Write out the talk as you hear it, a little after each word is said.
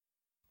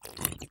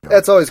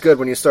It's always good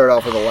when you start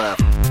off with a laugh.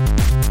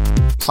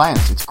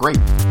 Science, it's great.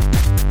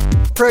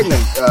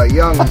 Pregnant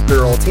young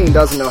girl, teen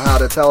doesn't know how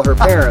to tell her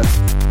parents.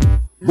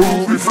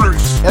 Movie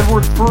Freaks.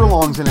 Edward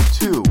Furlong's in it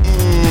too.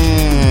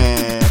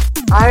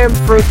 I am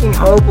freaking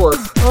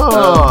hopeless.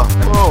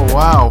 Oh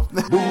wow.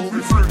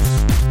 Movie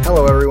Freaks.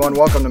 Hello everyone,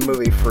 welcome to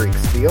Movie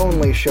Freaks, the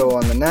only show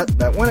on the net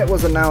that when it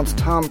was announced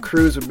Tom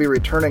Cruise would be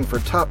returning for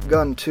Top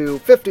Gun 2,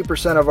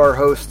 50% of our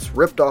hosts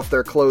ripped off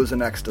their clothes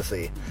in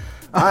ecstasy.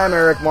 I'm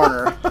Eric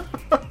Marner.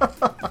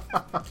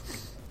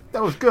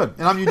 That was good.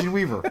 And I'm Eugene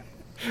Weaver.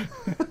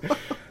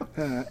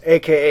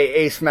 A.K.A.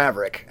 Ace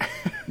Maverick.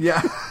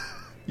 Yeah.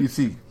 You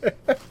see.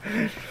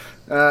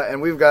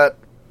 And we've got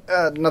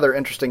another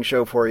interesting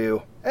show for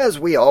you, as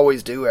we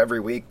always do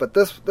every week. But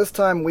this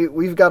time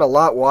we've got a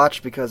lot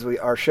watched because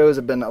our shows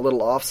have been a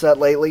little offset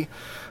lately.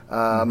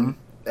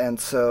 And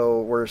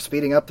so we're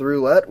speeding up the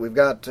roulette. We've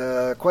got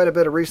quite a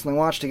bit of recently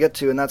watched to get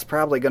to, and that's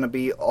probably going to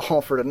be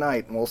all for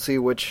tonight. And we'll see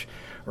which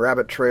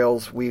rabbit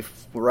holes we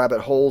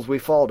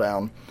fall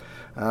down.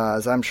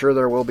 As I'm sure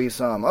there will be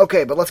some.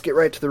 Okay, but let's get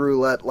right to the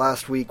roulette.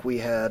 Last week we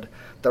had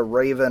The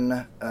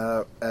Raven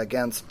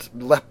against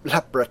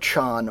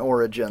Leprechaun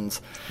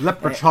Origins.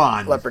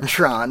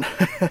 Leprechaun.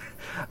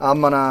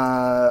 I'm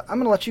gonna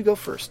let you go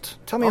first.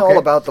 Tell me all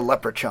about the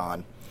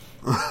Leprechaun.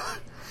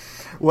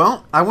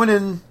 Well, I went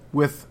in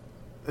with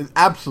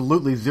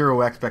absolutely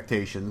zero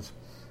expectations.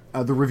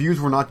 The reviews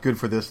were not good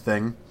for this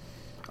thing,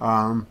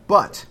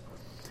 but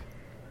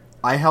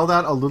I held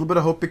out a little bit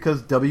of hope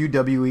because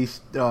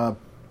WWE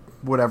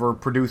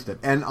produced it.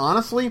 And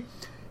honestly,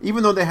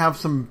 even though they have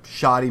some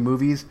shoddy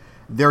movies,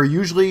 they're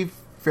usually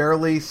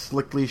fairly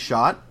slickly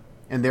shot,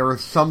 and there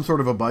was some sort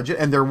of a budget,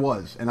 and there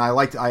was. And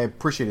I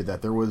appreciated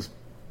that. There was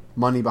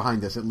money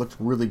behind this. It looked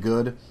really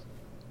good.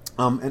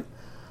 And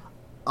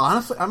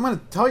honestly, I'm going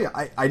to tell you,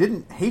 I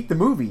didn't hate the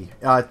movie.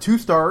 2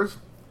 stars,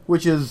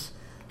 which is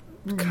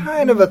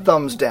kind of a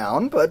thumbs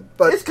down, but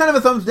it's kind of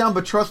a thumbs down,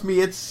 but trust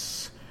me,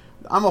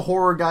 I'm a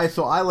horror guy,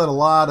 so I let a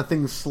lot of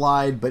things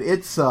slide, but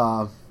it's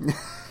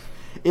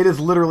it is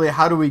literally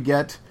how do we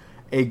get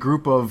a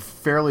group of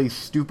fairly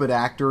stupid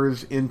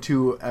actors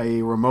into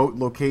a remote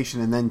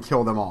location and then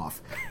kill them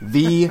off.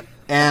 The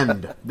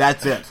end.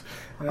 That's it.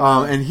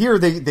 And here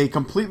they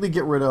completely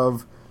get rid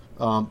of,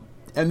 and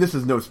this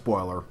is no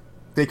spoiler,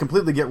 they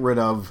completely get rid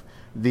of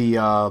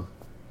the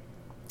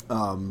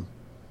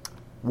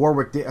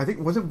Warwick. I think,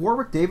 was it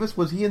Warwick Davis?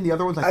 Was he in the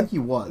other ones? I think he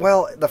was.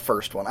 Well, the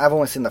first one. I've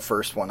only seen the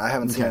first one. I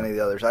haven't seen any of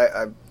the others.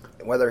 I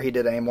whether he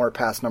did any more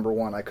past number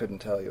 1, I couldn't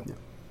tell you. Yeah.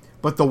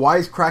 But the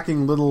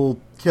wisecracking little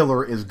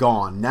killer is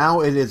gone.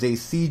 Now it is a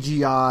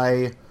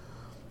CGI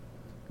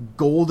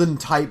golden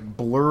type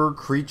blur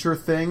creature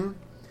thing,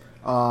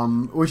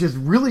 which is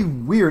really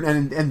weird.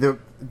 And the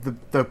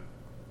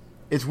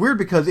it's weird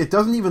because it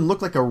doesn't even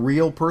look like a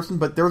real person.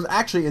 But there's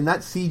actually, in that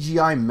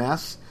CGI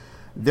mess,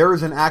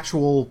 there's an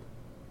actual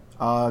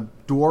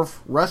dwarf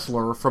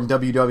wrestler from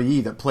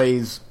WWE that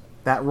plays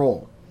that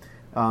role.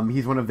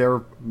 He's one of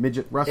their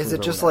midget wrestlers. Is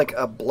it just like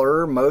a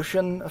blur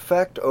motion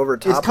effect over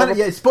top? It's kind of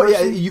yeah.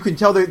 You can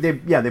tell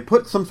they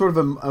put some sort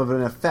of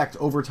an effect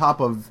over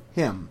top of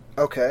him.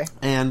 Okay.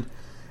 And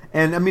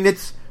I mean,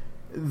 it's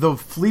the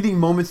fleeting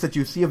moments that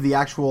you see of the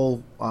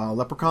actual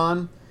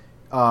leprechaun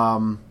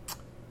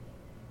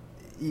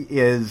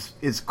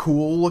is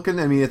cool looking.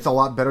 I mean, it's a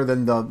lot better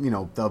than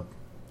the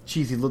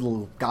cheesy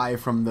little guy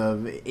from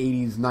the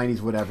 80s,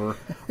 90s, whatever.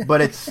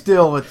 But it's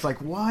like,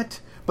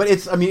 what? But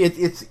it's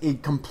a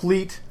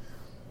complete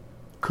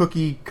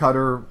cookie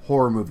cutter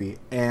horror movie,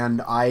 and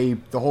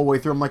the whole way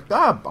through I'm like,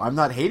 I'm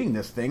not hating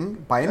this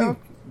thing by any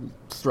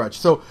stretch.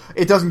 So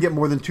it doesn't get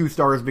more than 2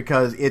 stars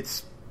because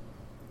it's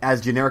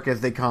as generic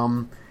as they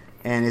come,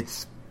 and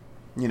it's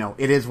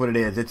it is what it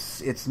is.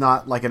 It's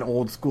not like an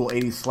old school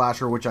 80s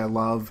slasher, which I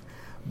love,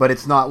 but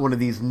it's not one of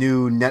these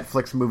new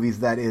Netflix movies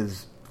that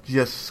is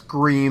just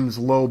screams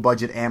low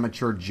budget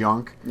amateur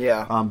junk.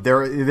 Yeah.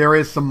 There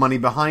is some money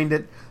behind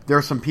it. There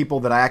are some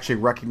people that I actually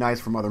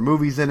recognize from other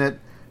movies in it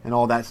and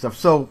all that stuff.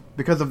 So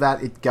because of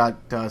that, it got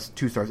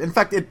 2 stars. In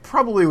fact, it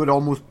probably would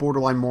almost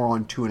borderline more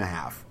on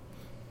 2.5.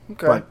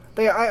 Okay.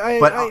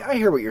 But I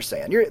hear what you're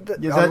saying.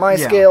 On my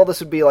scale,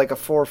 this would be like a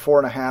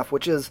 4.5,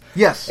 which is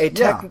a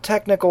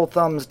technical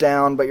thumbs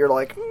down, but you're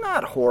like,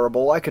 not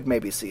horrible. I could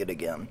maybe see it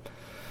again.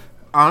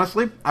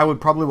 Honestly, I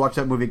would probably watch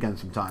that movie again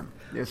sometime.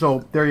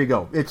 So there you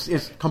go.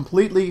 It's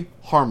completely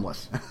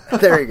harmless.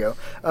 There you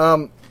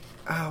go.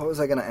 What was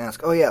I going to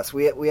ask? Oh yes,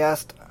 we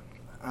asked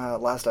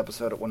last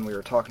episode when we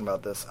were talking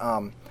about this,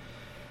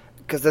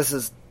 because this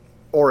is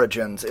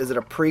Origins. Is it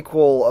a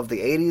prequel of the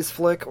 80s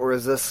flick, or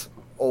is this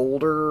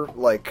older,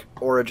 like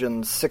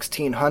Origins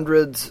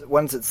 1600s?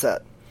 When's it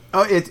set?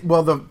 Oh,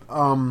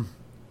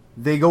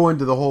 they go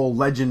into the whole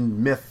legend,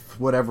 myth,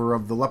 whatever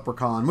of the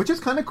leprechaun, which is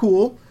kind of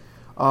cool.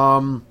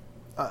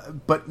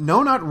 But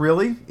no, not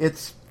really.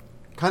 It's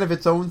kind of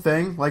its own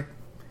thing. Like,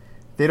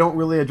 they don't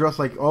really address,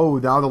 like, oh,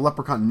 now the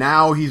leprechaun,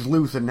 now he's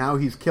loose and now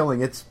he's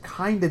killing. It's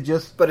kind of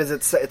just... But is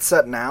it's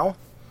set now?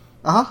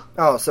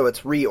 Oh, so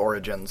it's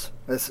Re-Origins.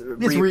 It's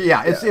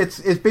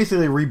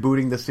basically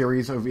rebooting the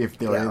series, if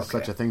there is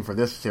such a thing for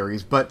this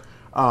series. But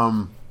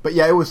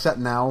yeah, it was set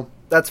now.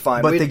 That's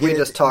fine. But we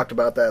just talked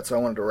about that, so I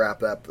wanted to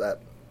wrap up that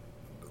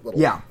little...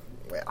 Yeah.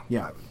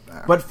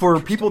 But for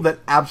people that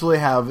absolutely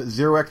have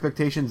zero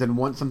expectations and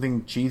want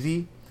something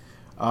cheesy,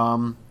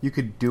 you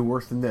could do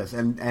worse than this.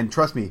 And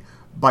trust me,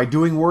 by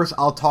doing worse,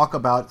 I'll talk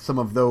about some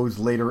of those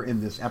later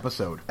in this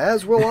episode.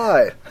 As will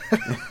I.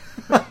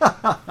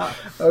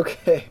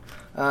 Okay.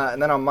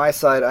 And then on my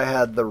side, I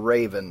had The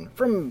Raven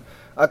from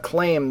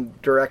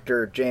acclaimed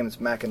director James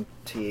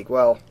McEntee.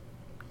 Well,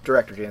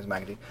 director James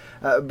McEntee.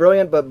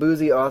 Brilliant but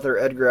boozy author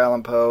Edgar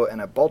Allan Poe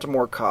and a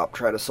Baltimore cop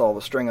try to solve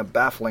a string of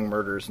baffling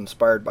murders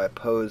inspired by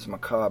Poe's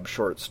macabre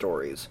short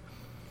stories.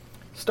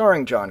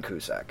 Starring John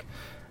Cusack.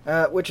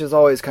 Which is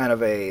always kind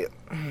of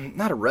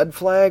not a red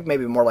flag,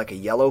 maybe more like a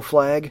yellow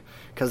flag.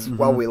 Because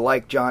while we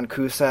like John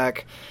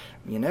Cusack,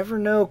 you never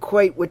know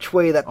quite which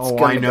way that's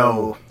going to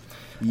go.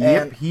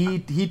 Yep,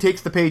 he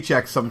takes the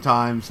paycheck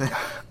sometimes.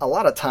 A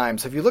lot of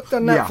times. If you looked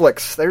on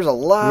Netflix, there's a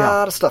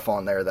lot of stuff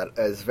on there that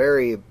is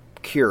very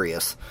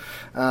curious.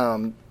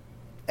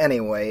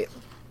 Anyway,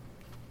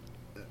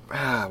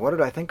 what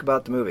did I think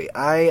about the movie?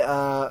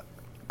 I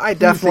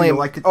definitely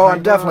liked it.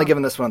 I'm definitely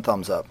giving this one a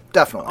thumbs up.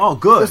 Definitely. Oh,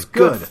 good,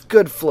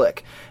 good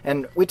flick.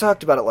 And we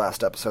talked about it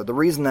last episode. The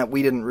reason that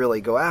we didn't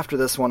really go after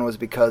this one was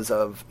because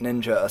of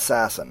Ninja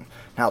Assassin.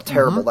 How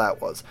terrible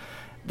that was.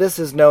 This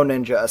is no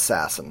Ninja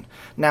Assassin.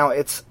 Now,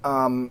 it's,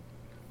 I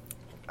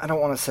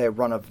don't want to say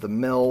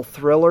run-of-the-mill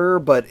thriller,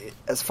 but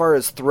as far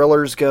as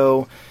thrillers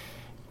go,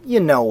 you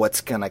know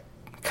what's going to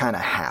kind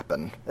of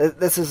happen.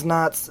 This is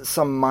not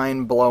some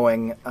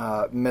mind-blowing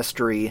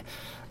mystery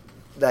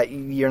that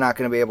you're not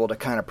going to be able to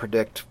kind of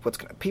predict what's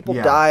going to... People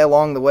die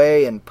along the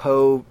way in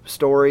Poe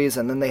stories,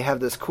 and then they have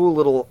this cool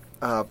little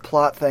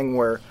plot thing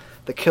where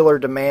the killer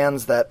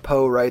demands that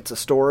Poe writes a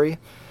story,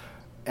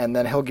 and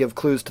then he'll give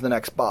clues to the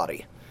next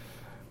body.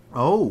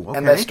 Oh, okay.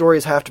 And the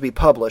stories have to be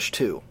published,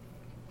 too,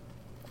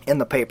 in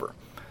the paper.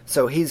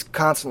 So he's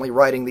constantly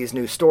writing these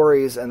new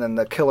stories, and then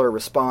the killer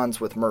responds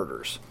with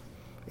murders.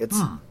 It's...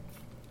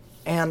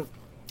 And,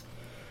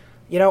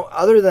 you know,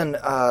 other than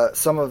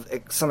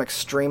some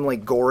extremely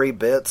gory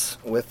bits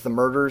with the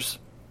murders,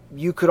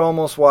 you could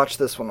almost watch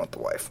this one with the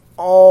wife.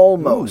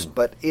 Almost,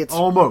 but it's...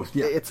 Almost,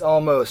 yeah. It's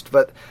almost,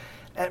 but...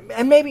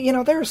 And maybe, you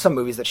know, there are some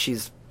movies that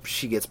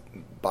she gets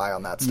by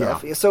on that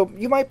stuff. Yeah. So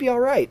you might be all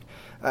right.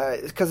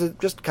 Because it's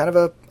just kind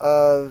of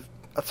a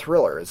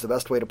thriller is the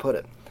best way to put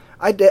it.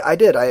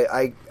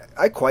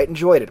 I quite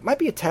enjoyed it. It might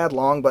be a tad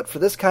long, but for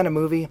this kind of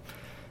movie,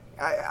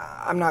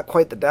 I'm not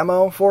quite the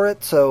demo for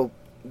it, so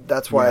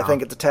that's why I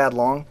think it's a tad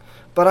long.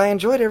 But I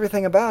enjoyed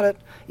everything about it.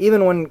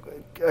 Even when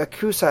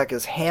Cusack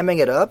is hamming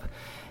it up,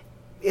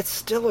 it's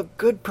still a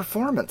good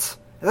performance.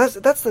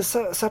 That's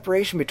the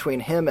separation between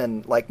him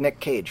and like Nick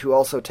Cage, who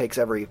also takes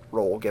every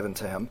role given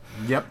to him.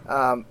 Yep.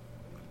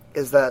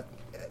 Is that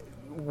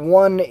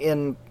 1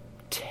 in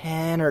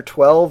 10 or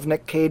 12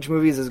 Nick Cage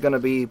movies is going to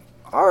be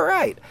all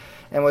right.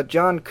 And with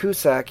John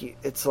Cusack,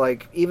 it's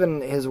like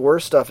even his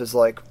worst stuff is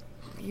like,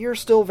 you're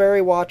still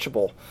very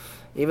watchable,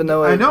 even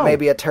though it may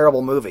be a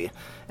terrible movie.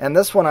 And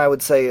this one, I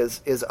would say,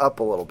 is up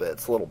a little bit.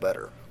 It's a little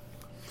better.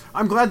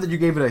 I'm glad that you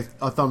gave it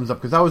a thumbs up,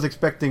 because I was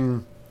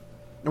expecting...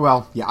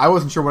 Well, yeah, I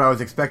wasn't sure what I was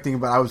expecting,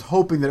 but I was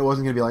hoping that it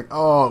wasn't going to be like,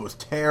 oh, it was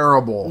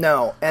terrible.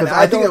 No, and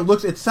I think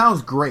it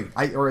sounds great,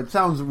 or it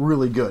sounds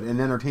really good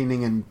and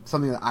entertaining and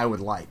something that I would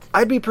like.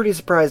 I'd be pretty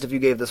surprised if you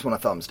gave this one a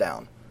thumbs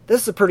down.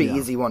 This is a pretty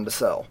easy one to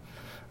sell.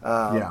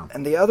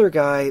 And the other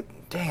guy,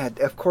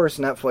 of course,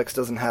 Netflix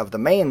doesn't have the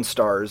main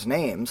stars'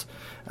 names.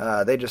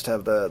 They just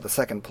have the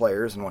second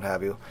players and what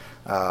have you.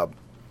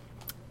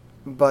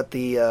 But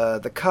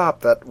the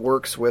cop that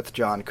works with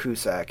John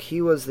Cusack,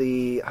 he was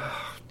the...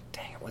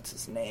 what's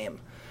his name?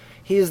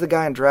 He's the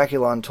guy in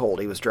Dracula Untold.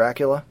 He was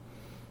Dracula.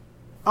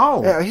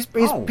 Oh. Yeah, he's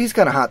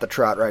kind of hot to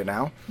trot right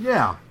now.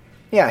 Yeah.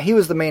 Yeah, he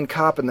was the main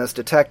cop in this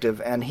detective,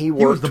 and he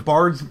worked... He was the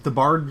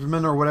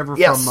bardsman or whatever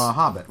from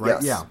Hobbit,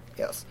 right? Yes.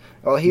 Yes.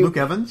 Well, Luke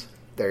Evans?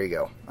 There you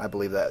go. I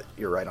believe that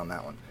you're right on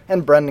that one.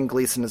 And Brendan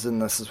Gleeson is in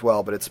this as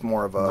well, but it's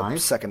more of a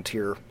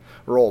second-tier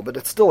role. But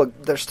it's still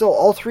there's still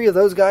all three of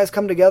those guys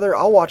come together.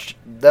 I'll watch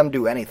them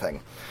do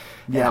anything.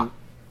 Yeah.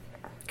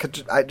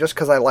 Just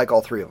because I like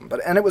all three of them,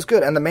 and it was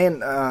good. And the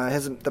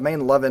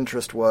main love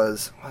interest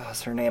was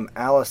what's her name?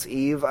 Alice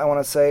Eve, I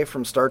want to say,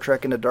 from Star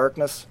Trek Into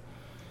Darkness.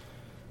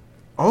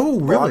 Oh,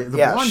 really? The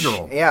blonde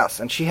girl. Yes,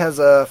 and she has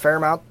a fair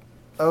amount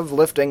of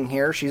lifting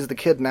here. She's the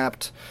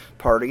kidnapped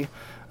party.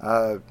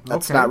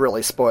 That's not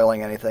really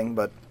spoiling anything,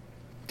 but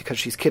because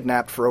she's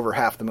kidnapped for over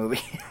half the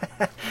movie,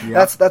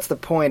 that's the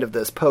point of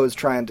this. Poe's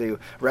trying to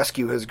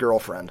rescue his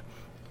girlfriend,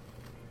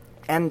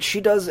 and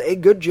she does a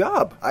good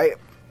job.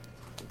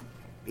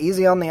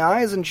 Easy on the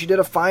eyes, and she did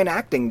a fine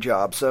acting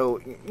job.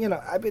 So, you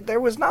know, there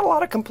was not a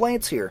lot of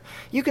complaints here.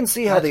 You can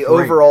see how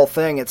overall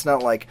thing, it's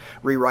not like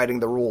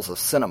rewriting the rules of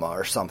cinema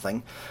or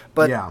something,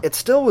 but it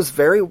still was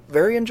very,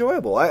 very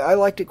enjoyable. I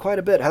liked it quite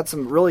a bit. It had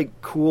some really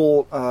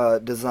cool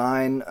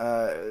design,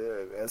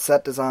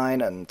 set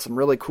design and some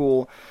really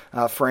cool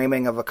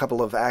framing of a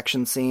couple of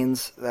action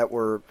scenes that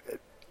were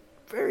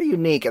very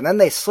unique. And then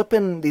they slip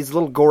in these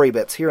little gory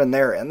bits here and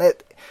there, and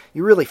that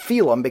you really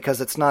feel them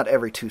because it's not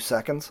every 2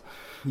 seconds.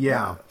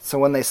 Yeah. So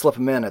when they slip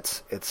them in,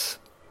 it's.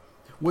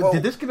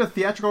 Did this get a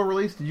theatrical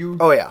release? Did you?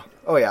 Oh yeah.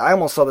 I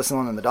almost saw this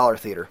one in the Dollar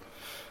Theater.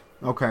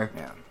 Okay.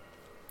 Yeah.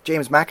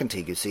 James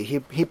McEntee, you see,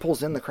 he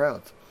pulls in the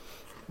crowds.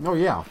 Oh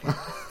yeah.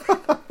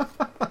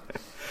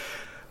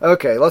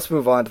 Okay, let's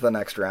move on to the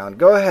next round.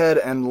 Go ahead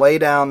and lay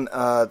down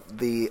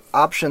the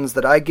options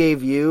that I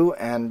gave you,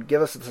 and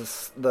give us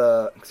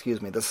the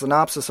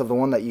synopsis of the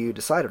one that you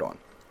decided on.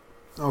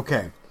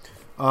 Okay.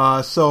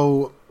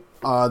 So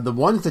the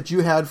ones that you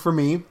had for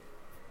me,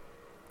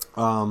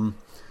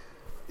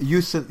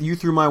 you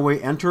threw my way.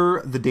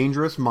 Enter the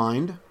Dangerous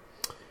Mind.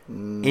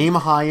 Aim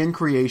High in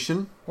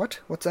Creation. What?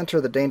 What's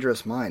Enter the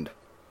Dangerous Mind?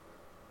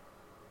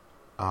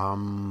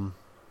 You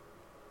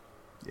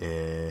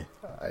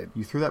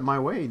threw that my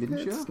way, didn't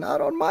you? It's not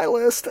on my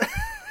list.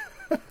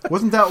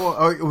 Wasn't that?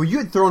 Well, you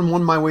had thrown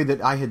one my way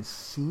that I had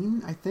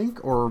seen, I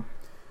think, or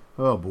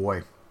oh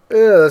boy,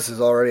 this is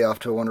already off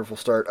to a wonderful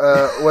start.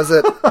 Was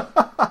it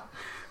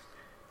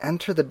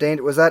Enter the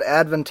Danger? Was that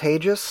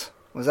Advantageous?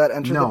 Was that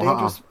Enter the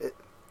Dangerous?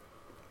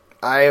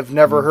 I have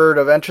never heard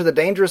of Enter the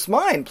Dangerous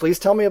Mind. Please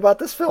tell me about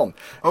this film.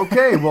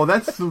 Okay, well,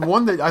 that's the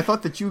one that I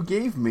thought that you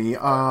gave me.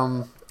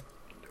 Was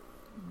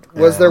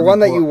there one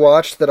that you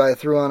watched that I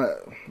threw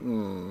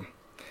on?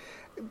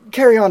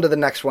 Carry on to the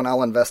next one.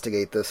 I'll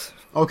investigate this.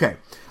 Okay.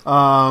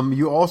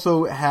 You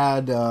also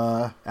had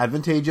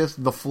Advantageous,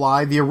 The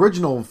Fly, the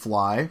original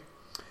Fly,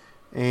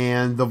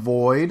 and The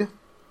Void,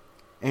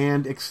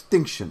 and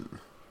Extinction.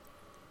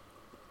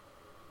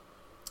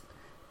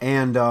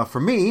 And for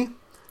me,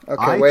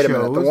 okay, wait a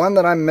minute. The one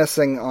that I'm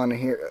missing on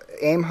here,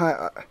 Aim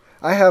High.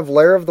 I have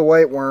Lair of the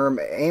White Worm,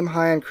 Aim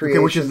High in Creation.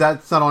 Okay, which is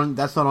that's not on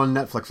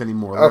Netflix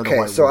anymore.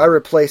 Okay, so I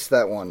replaced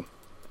that one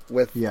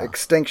with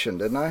Extinction,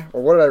 didn't I?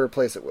 Or what did I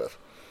replace it with?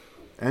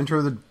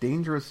 Enter the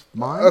Dangerous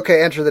Mind.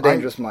 Okay, Enter the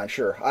Dangerous Mind.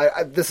 Sure.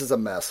 This is a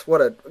mess. What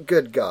a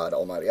good God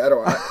Almighty!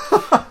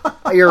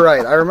 You're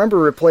right. I remember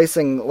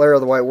replacing Lair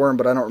of the White Worm,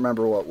 but I don't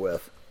remember what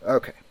with.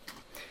 Okay.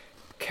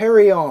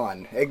 Carry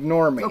on.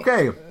 Ignore me.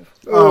 Okay.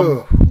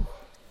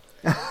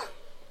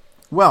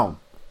 Well,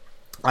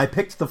 I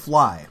picked The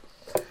Fly.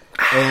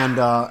 And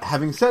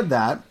having said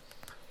that,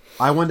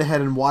 I went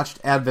ahead and watched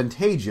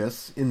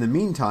Advantageous in the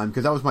meantime,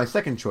 because that was my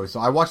second choice.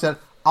 So I watched that.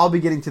 I'll be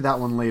getting to that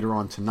one later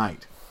on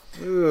tonight.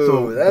 Ooh,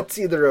 so that's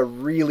either a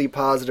really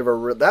positive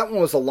or... that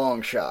one was a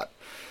long shot.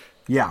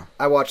 Yeah.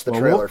 I watched the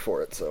trailer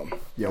for it, so...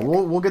 Yeah,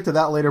 we'll get to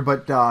that later,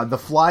 but The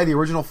Fly, the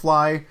original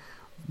Fly,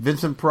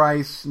 Vincent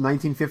Price,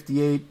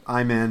 1958,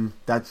 I'm in.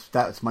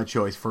 That's my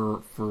choice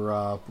for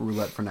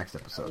Roulette for next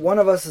episode. One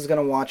of us is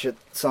going to watch it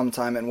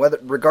sometime, and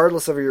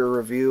regardless of your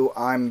review,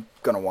 I'm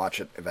going to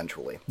watch it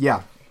eventually.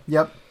 Yeah.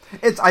 Yep.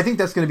 I think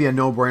that's going to be a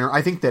no-brainer.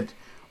 I think that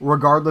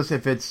regardless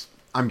if it's...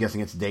 I'm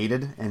guessing it's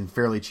dated and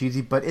fairly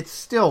cheesy, but it's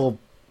still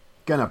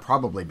going to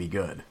probably be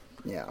good.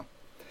 Yeah.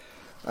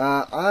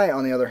 I,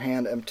 on the other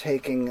hand, am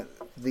taking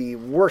the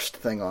worst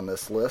thing on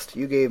this list.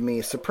 You gave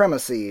me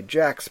Supremacy,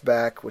 Jack's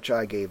Back, which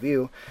I gave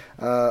you,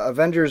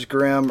 Avengers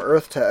Grimm,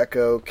 Earth to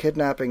Echo,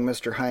 Kidnapping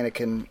Mr.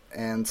 Heineken,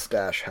 and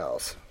Stash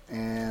House.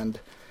 And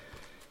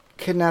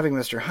Kidnapping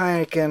Mr.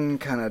 Heineken,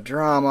 kind of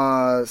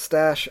drama.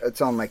 Stash,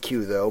 it's on my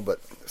queue though, but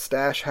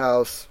Stash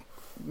House,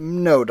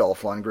 no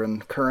Dolph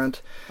Lundgren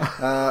current.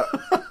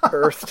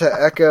 Earth to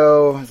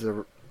Echo is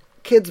a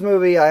kids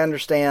movie. I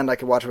understand. I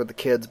could watch it with the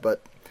kids,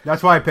 but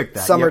that's why I picked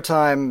that.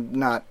 Summertime,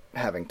 not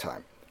having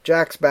time.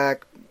 Jack's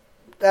Back,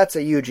 that's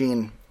a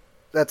Eugene.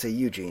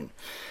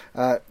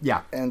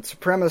 Yeah. And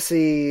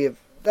Supremacy,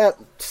 that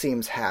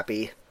seems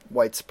happy.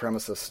 White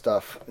supremacist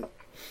stuff.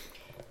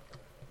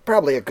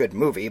 Probably a good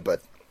movie,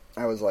 but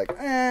I was like,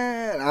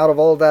 And out of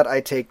all that,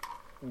 I take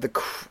the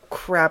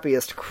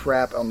crappiest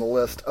crap on the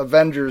list.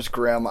 Avengers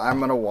Grimm, I'm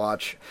going to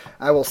watch.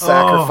 I will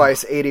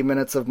sacrifice 80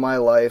 minutes of my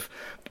life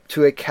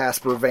to a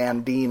Casper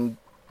Van Dien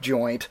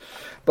joint.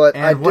 But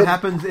what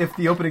happens if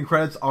the opening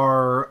credits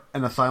are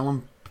an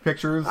Asylum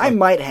Pictures? I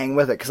might hang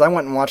with it, because I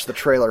went and watched the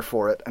trailer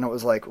for it, and it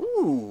was like,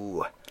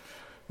 ooh.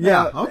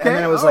 Yeah, okay. And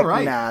then it was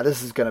like, nah,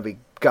 this is going to be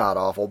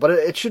god-awful. But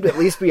it should at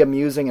least be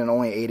amusing in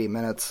only 80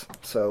 minutes.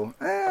 So,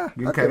 I'll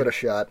give it a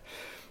shot.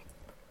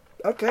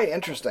 Okay,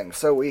 interesting.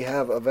 So we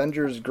have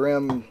Avengers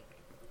Grimm.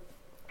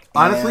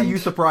 Honestly, you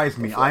surprised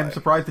me. I'm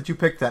surprised that you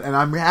picked that, and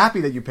I'm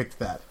happy that you picked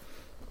that.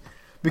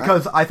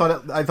 Because I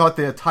thought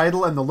the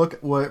title and the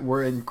look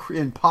were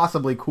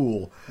impossibly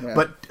cool,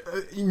 but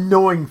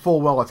knowing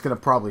full well it's going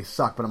to probably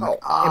suck. But I'm like,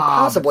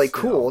 impossibly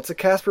cool. It's a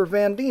Casper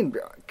Van Dien.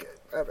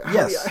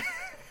 Yes,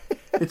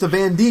 it's a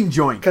Van Dien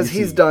joint because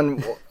he's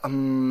done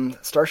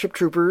Starship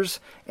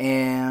Troopers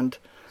and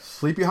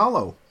Sleepy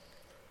Hollow.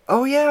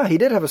 Oh yeah, he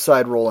did have a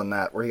side role in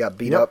that where he got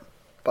beat up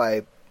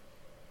by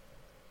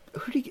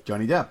who did he get?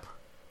 Johnny Depp.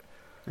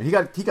 And he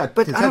got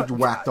his head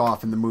whacked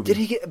off in the movie. Did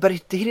he get? But he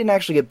didn't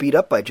actually get beat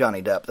up by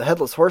Johnny Depp. The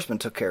Headless Horseman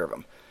took care of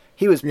him.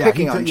 He was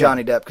picking on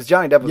Johnny Depp because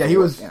Johnny Depp was. Yeah, he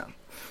was. Yeah.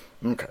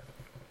 Okay.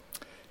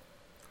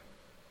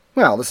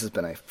 Well, this has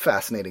been a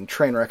fascinating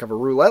train wreck of a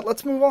roulette.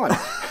 Let's move on.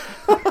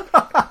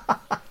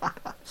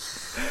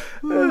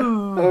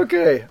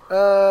 Okay.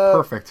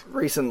 Perfect.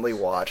 Recently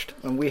watched,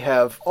 and we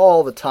have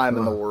all the time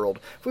in the world.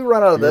 If we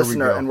run out of Here this we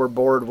and, go. and we're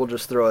bored, we'll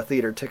just throw a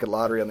theater ticket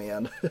lottery on the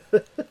end.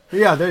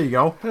 Yeah, there you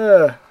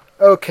go.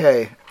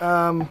 Okay.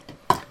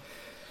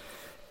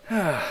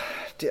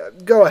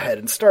 Go ahead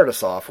and start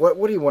us off.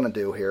 What do you want to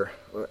do here?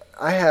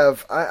 I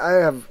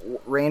have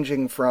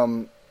ranging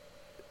from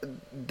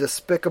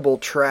despicable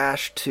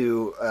trash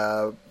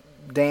to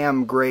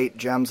damn great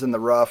gems in the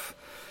rough,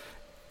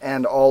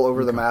 and all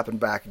over the map and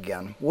back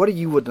again. What do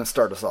you want to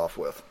start us off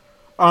with?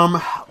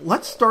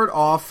 Let's start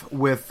off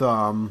with.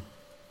 I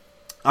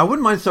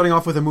wouldn't mind starting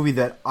off with a movie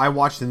that I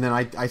watched, and then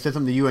I said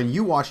something to you, and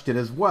you watched it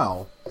as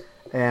well.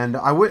 And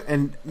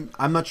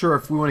I'm not sure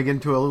if we want to get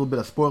into a little bit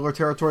of spoiler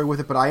territory with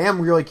it, but I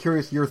am really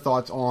curious your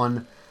thoughts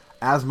on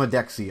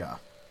Asmodexia.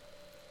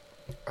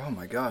 Oh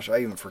my gosh, I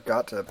even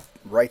forgot to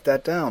write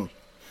that down.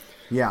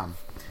 Yeah.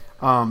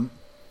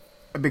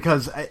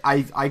 Because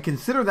I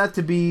consider that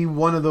to be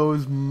one of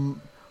those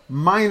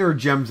minor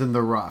gems in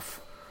the rough.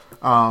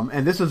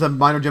 And this is a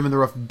minor gem in the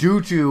rough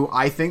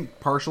I think,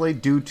 partially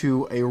due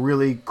to a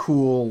really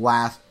cool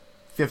last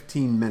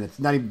 15 minutes.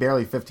 Not even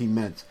barely 15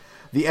 minutes.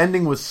 The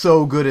ending was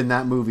so good in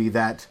that movie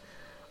that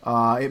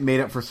it made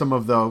up for some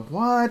of the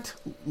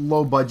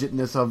low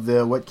budgetness of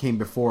what came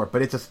before it.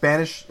 But it's a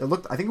Spanish.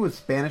 I think it was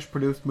Spanish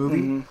produced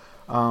movie.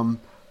 Mm-hmm.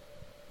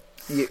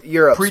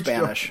 Europe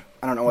Spanish.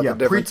 I don't know what the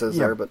difference is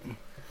there, but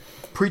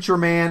preacher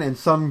man and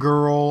some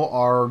girl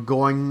are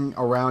going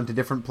around to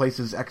different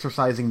places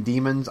exorcising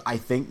demons. I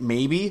think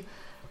maybe,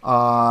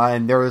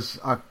 and there's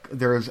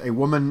a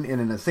woman in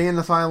an insane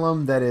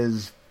asylum that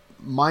is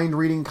mind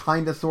reading,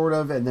 kind of, sort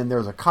of, and then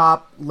there's a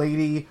cop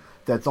lady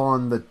that's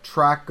on the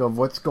track of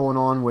what's going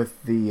on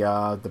with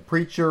the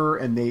preacher,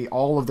 and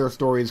all of their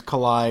stories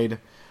collide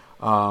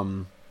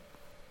in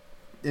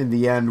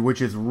the end,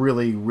 which is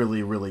really,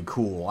 really, really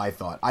cool. I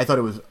thought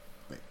it was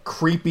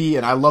creepy,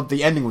 and I loved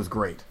the ending was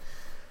great.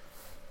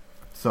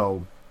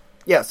 So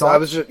yeah, so I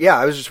was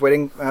just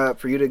waiting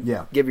for you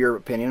to give your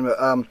opinion.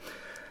 But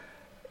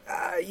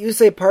you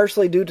say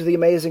partially due to the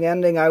amazing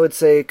ending. I would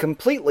say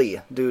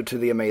completely due to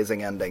the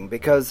amazing ending,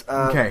 because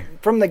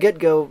from the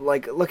get-go,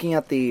 like looking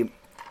at the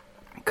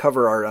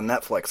cover art on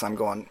Netflix, I'm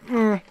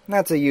going,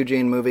 that's a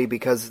Eugene movie,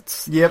 because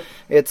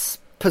it's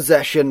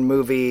possession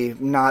movie,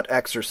 not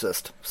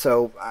Exorcist.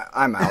 So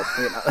I'm out.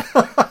 You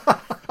know?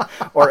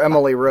 Or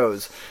Emily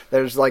Rose.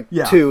 There's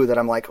two that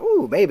I'm like,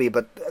 ooh, maybe.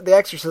 But the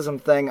exorcism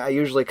thing, I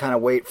usually kind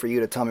of wait for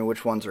you to tell me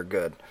which ones are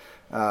good.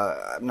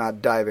 I'm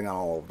not diving on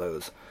all of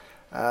those.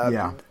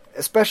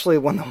 Especially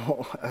when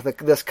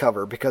this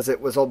cover, because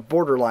it was a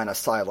borderline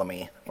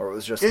asylum-y, or it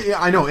was just...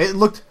 I know. It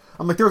looked...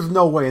 I'm like, there's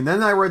no way. And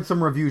then I read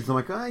some reviews, and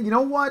I'm like, you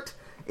know what?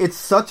 It's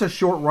such a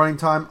short running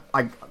time.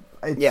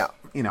 You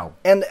know,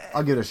 and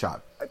I'll give it a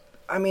shot.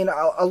 I mean,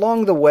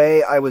 along the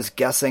way, I was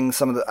guessing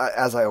some of the,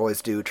 as I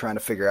always do, trying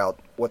to figure out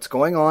what's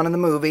going on in the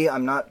movie.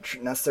 I'm not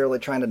necessarily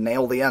trying to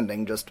nail the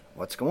ending, just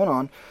what's going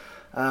on.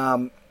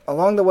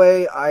 Along the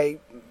way,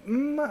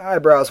 my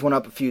eyebrows went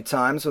up a few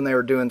times when they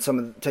were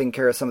taking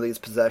care of some of these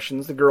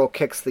possessions. The girl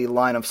kicks the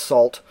line of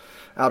salt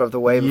out of the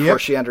way before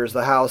she enters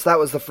the house. That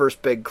was the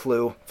first big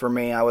clue for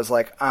me. I was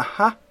like,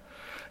 because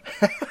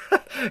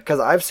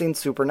I've seen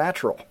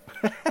Supernatural.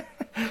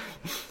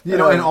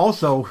 And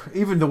also,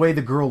 even the way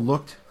the girl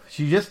looked,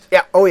 she just...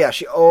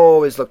 she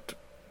always looked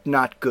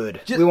not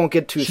good. We won't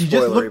get too spoilery. She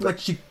just looked like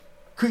she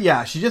could...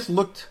 Yeah, she just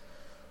looked,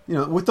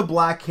 with the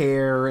black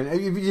hair, and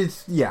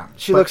it's... Yeah.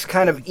 She looks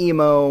kind of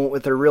emo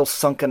with her real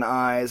sunken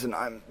eyes, and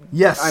I'm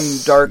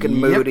dark and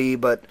moody,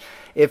 but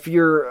if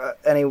you're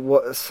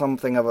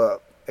something of a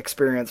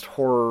experienced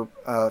horror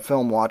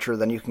film watcher,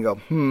 then you can go,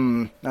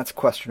 that's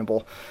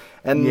questionable.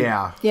 And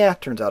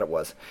turns out it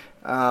was.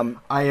 I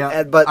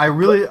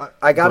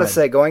gotta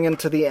say, going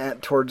into the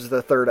end, towards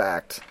the third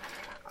act,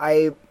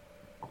 the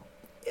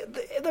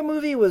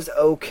movie was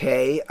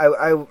okay.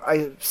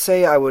 I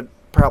say I would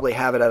probably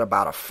have it at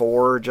about a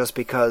 4, just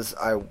because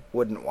I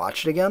wouldn't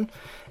watch it again.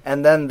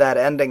 And then that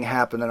ending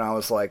happened, and I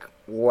was like,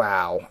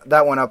 wow,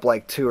 that went up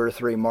like 2 or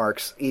 3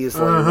 marks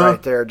easily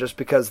right there, just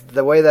because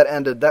the way that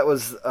ended, that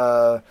was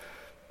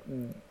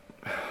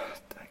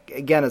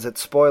again, is it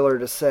spoiler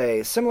to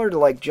say, similar to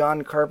like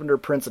John Carpenter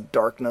Prince of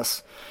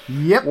Darkness.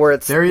 Yep. Where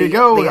it's there you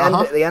go.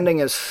 The ending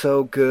is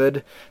so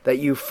good that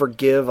you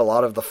forgive a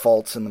lot of the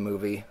faults in the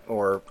movie,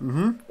 or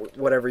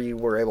whatever you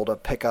were able to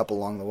pick up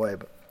along the way.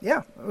 But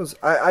yeah, it was.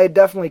 I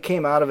definitely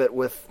came out of it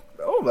with,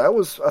 that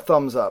was a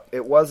thumbs up.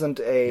 It wasn't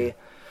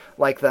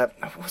like that.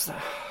 What was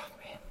that?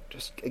 Man,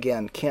 just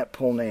again, can't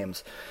pull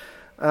names.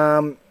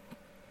 What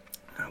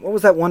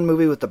was that one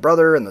movie with the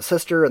brother and the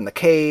sister and the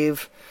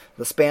cave?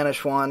 The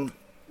Spanish one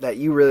that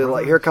you really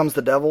like. Here Comes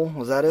the Devil.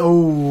 Was that it?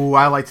 Oh,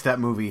 I liked that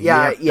movie.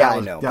 Yeah, I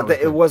know.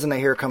 But it wasn't a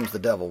Here Comes the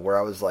Devil, where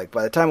I was like,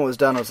 by the time it was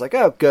done, I was like,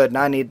 oh, good.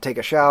 Now I need to take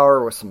a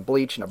shower with some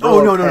bleach and a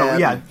Brillo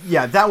pen.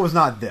 Yeah, that was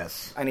not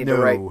this. I need to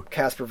write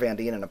Casper Van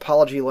Dien an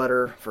apology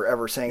letter for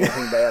ever saying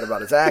anything bad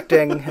about his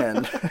acting.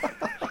 And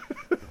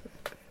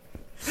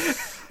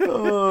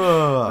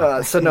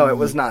So no, it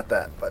was not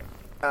that. But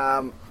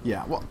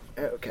Yeah. Well.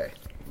 okay.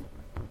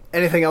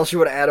 Anything else you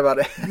want to add about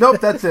it?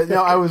 Nope, that's it.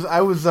 No,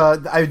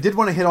 I did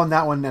want to hit on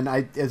that one, and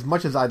as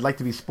much as I'd like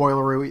to be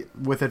spoilery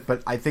with it,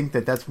 but I think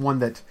that's one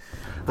that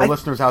the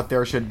listeners out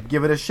there should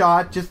give it a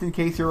shot, just in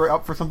case you're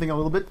up for something a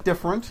little bit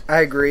different.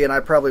 I agree, and I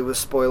probably was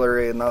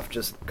spoilery enough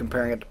just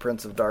comparing it to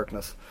Prince of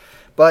Darkness.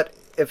 But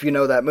if you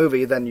know that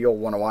movie, then you'll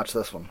want to watch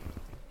this one.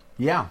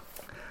 Yeah.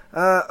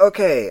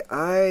 Okay,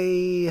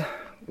 I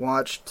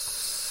watched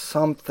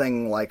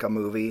something like a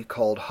movie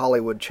called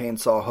Hollywood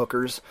Chainsaw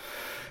Hookers.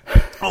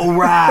 All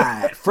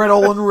right, Fred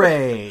Olen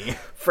Ray.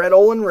 Fred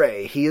Olen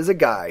Ray, he is a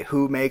guy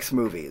who makes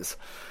movies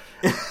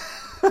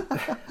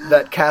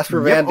that Casper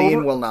Van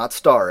Dien will not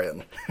star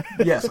in.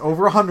 Yes,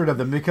 over 100 of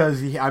them,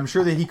 because I'm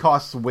sure that he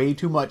costs way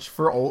too much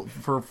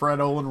for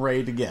Fred Olen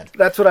Ray to get.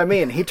 That's what I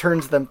mean. He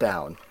turns them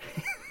down.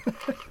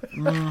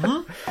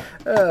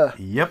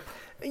 Yep.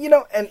 You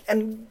know,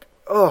 and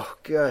oh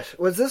gosh,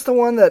 was this the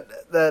one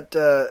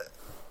that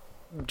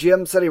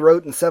Jim said he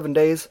wrote in 7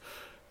 days?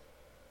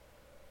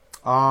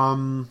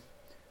 Maybe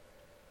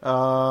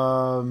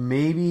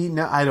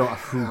no. I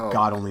don't.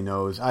 God only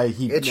knows.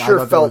 It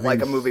sure felt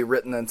like a movie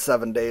written in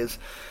 7 days.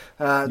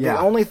 The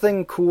only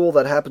thing cool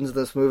that happens in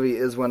this movie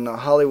is when the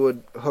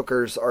Hollywood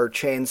hookers are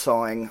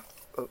chainsawing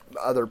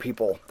other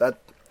people.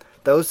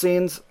 Those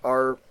scenes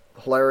are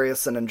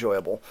hilarious and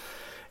enjoyable.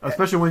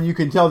 Especially when you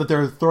can tell that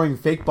they're throwing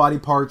fake body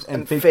parts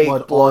and fake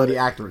blood on the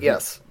actors.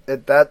 Yes,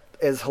 that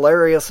is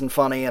hilarious and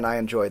funny, and I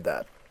enjoyed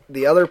that.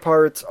 The other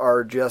parts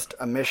are just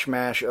a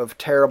mishmash of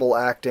terrible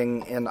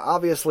acting in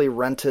obviously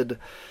rented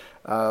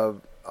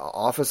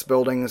office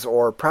buildings,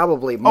 or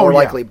probably more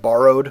likely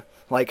borrowed.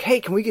 Like, hey,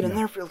 can we get in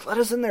there? Let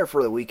us in there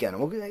for the weekend.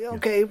 We'll be like,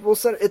 okay, we'll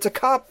set. It's a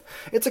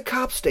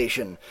cop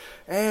station,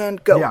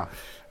 and go.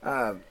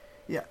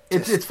 Yeah,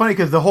 It's funny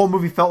because the whole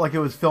movie felt like it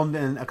was filmed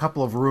in a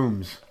couple of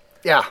rooms.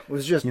 Yeah, it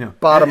was just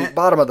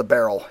bottom of the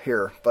barrel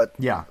here, but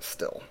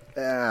still.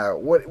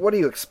 What do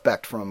you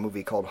expect from a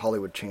movie called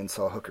Hollywood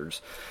Chainsaw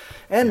Hookers?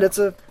 And it's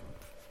a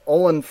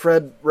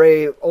Fred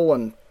Ray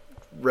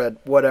Red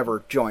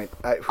whatever joint,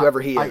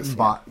 whoever he is.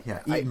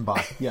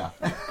 Eatonbot, yeah.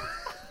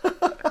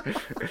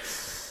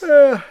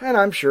 And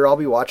I'm sure I'll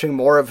be watching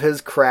more of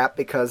his crap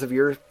because of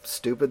your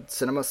stupid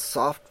cinema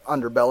soft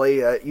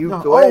underbelly.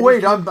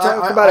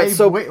 Talk about it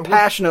so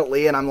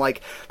passionately, and I'm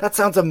like, that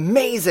sounds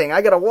amazing.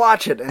 I gotta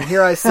watch it. And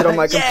here I sit on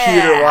my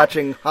computer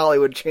watching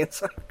Hollywood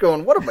Chainsaw,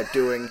 going, what am I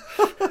doing?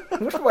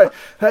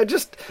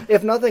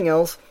 If nothing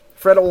else,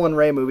 Fred Olen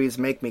Ray movies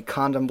make me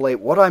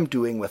contemplate what I'm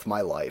doing with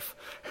my life.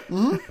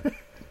 Mm-hmm.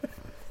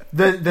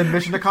 Then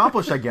mission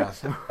accomplished, I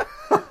guess.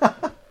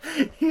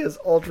 He is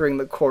altering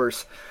the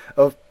course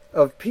of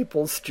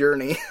people's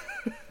journey.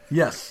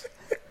 Yes.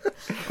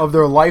 Of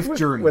their life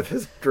journey. With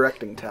his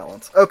directing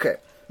talents. Okay,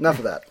 enough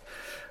of that.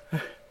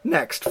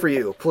 Next for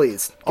you,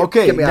 please.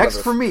 Get me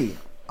next for me.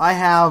 I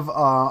have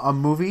a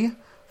movie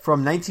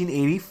from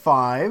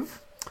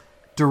 1985,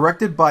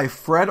 directed by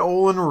Fred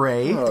Olen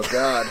Ray. Oh,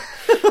 God.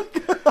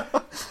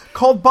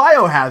 Called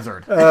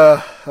Biohazard.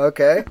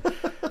 Okay.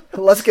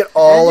 Let's get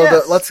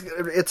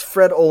it's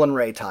Fred Olen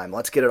Ray time.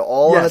 Let's get it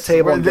all on the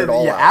table and get it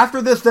all out.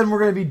 After this, then we're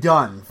going to be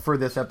done for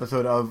this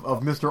episode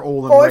of Mr.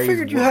 Olen Ray. Oh, I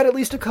figured you had at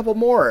least a couple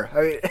more.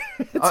 I mean,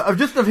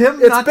 just of him.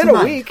 It's not been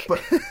tonight, a week.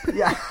 But,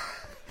 yeah.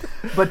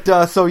 But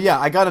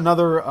I got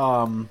another.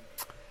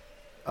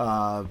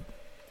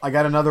 I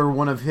got another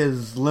one of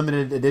his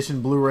limited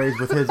edition Blu-rays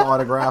with his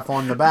autograph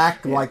on the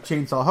back, like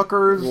Chainsaw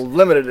Hookers.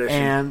 Limited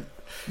edition. And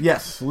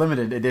yes,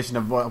 limited edition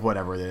of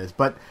whatever it is.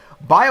 But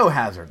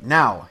Biohazard.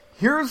 Now,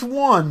 here's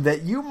one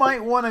that you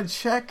might want to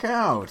check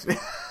out.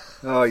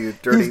 Oh, you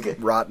dirty,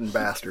 rotten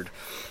bastard.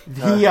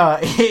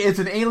 It's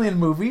an alien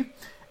movie,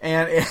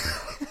 and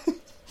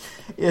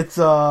it's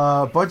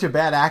a bunch of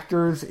bad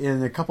actors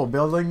in a couple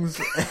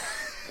buildings.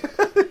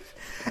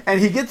 And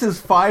he gets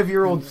his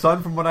 5-year-old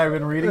son, from what I've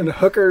been reading, and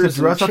hookers to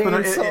dress and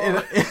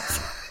up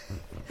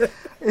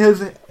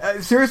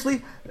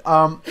seriously.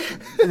 Now,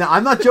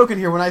 I'm not joking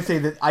here when I say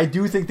that I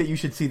do think that you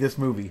should see this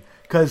movie,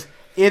 because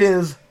it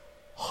is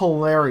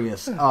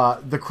hilarious.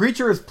 The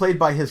creature is played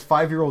by his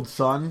 5-year-old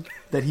son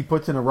that he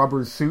puts in a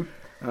rubber suit.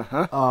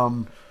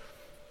 But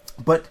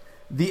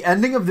the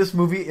ending of this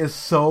movie is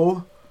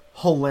so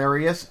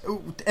hilarious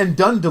and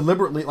done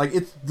deliberately. Like,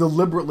 it's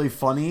deliberately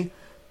funny.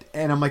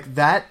 And I'm like,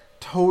 that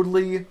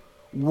totally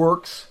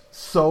works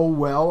so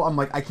well. I'm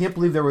like, I can't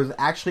believe there was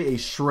actually a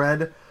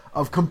shred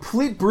of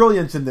complete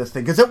brilliance in this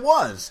thing, because it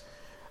was.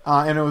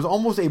 And it was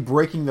almost a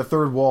breaking the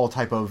third wall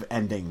type of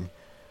ending.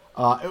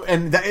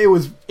 And it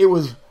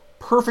was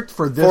perfect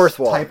for this fourth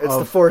wall. Type it's of...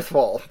 the fourth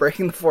wall.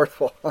 Breaking the fourth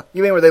wall.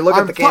 You mean where they look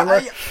at the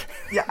camera?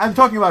 Yeah, I'm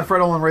talking about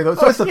Fred Olen Ray, though.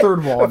 So it's the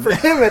third wall. For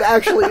him, it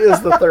actually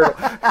is the third.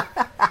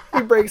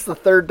 He breaks the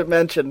third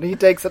dimension. He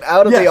takes it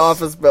out of the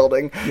office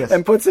building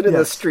and puts it in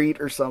the street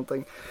or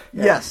something.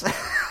 Yeah. Yes.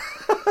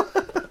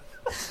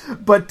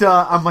 But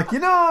I'm like,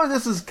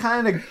 this is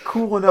kind of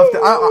cool enough.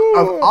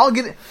 I'll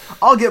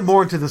get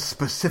more into the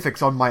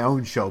specifics on my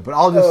own show, but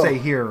I'll just say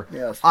here,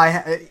 yes.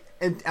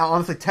 and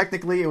honestly,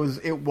 technically, it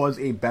was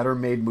a better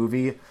made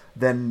movie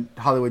than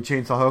Hollywood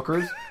Chainsaw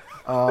Hookers.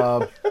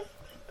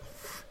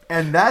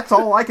 And that's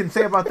all I can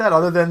say about that,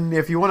 other than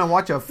if you want to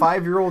watch a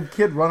 5-year-old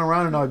kid run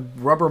around in a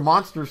rubber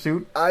monster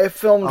suit. I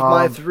filmed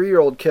my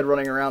 3-year-old kid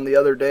running around the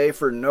other day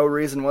for no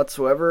reason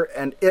whatsoever,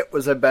 and it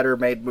was a better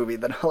made movie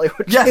than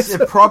Hollywood Yes,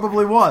 Chainsaw. it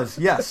probably was,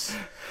 yes.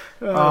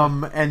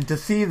 And to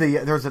see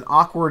there's an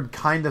awkward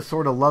kind of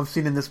sort of love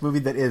scene in this movie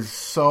that is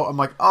so, I'm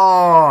like,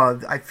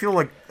 I feel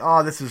like,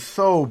 this is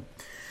so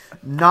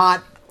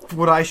not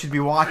what I should be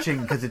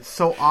watching because it's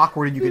so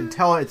awkward, and you can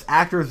tell it's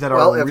actors that are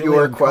Well, if really you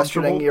are uncomfortable.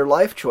 questioning your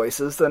life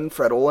choices, then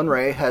Fred Olen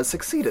Ray has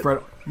succeeded.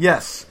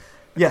 Yes,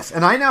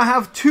 and I now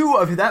have 2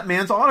 of that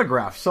man's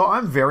autographs, so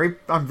I'm very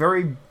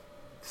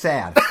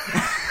sad.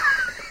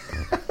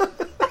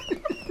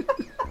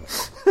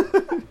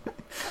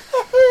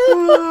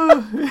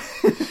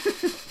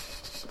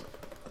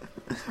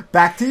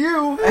 Back to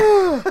you.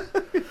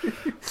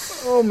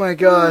 Oh my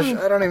gosh,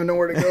 I don't even know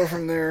where to go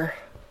from there.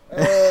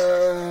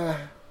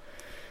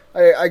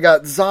 I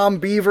got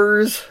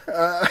Zombievers.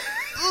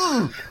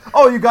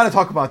 Oh, you got to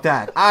talk about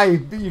that.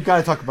 You got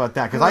to talk about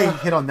that because I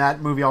hit on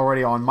that movie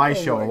already on my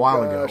show a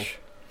while ago.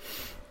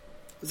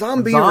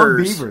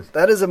 Zombievers.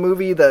 That is a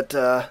movie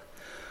that.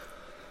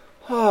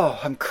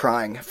 I'm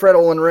crying. Fred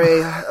Olen Ray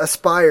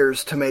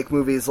aspires to make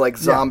movies like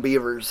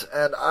Zombievers,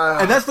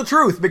 and that's the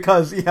truth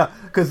because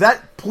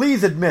that.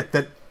 Please admit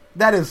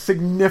that is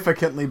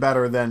significantly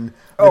better than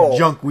the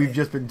junk we've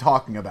just been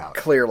talking about.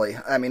 Clearly,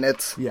 I mean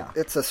it's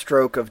a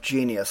stroke of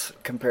genius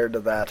compared to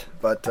that,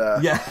 but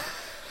I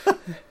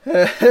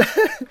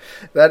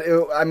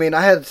mean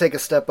I had to take a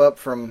step up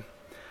from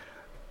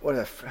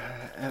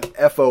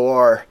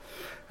FOR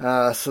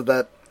so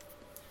that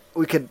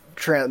we could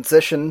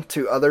transition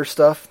to other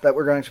stuff that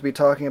we're going to be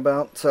talking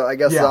about. So I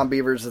guess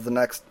Zombievers is the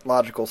next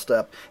logical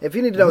step. If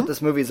you need to know what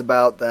this movie's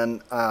about,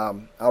 then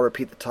I'll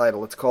repeat the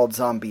title. It's called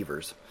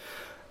Zombievers.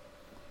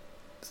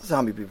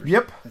 Zombie Beavers.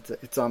 Yep.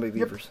 It's Zombie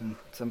Beavers. And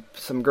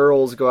some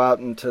girls go out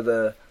into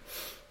the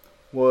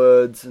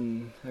woods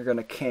and they're going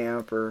to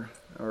camp or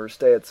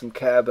stay at some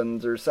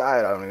cabins or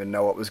I don't even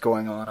know what was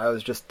going on. I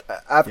was just,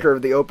 after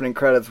the opening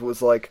credits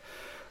was like,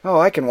 oh,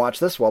 I can watch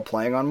this while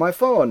playing on my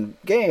phone.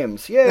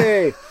 Games.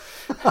 Yay!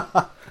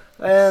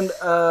 And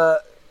there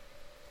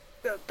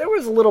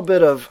was a little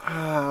bit of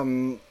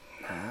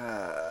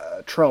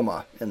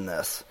trauma in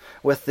this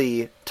with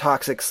the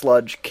toxic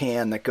sludge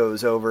can that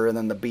goes over and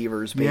then the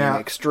beavers being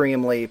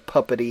extremely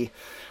puppety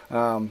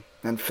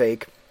and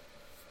fake.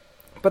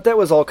 But that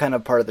was all kind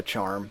of part of the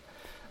charm.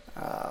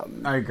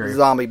 I agree.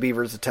 Zombie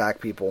beavers attack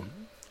people.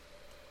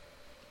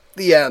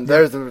 The end.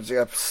 There's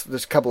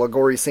a couple of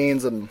gory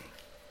scenes and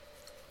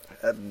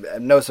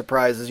no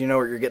surprises. You know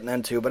what you're getting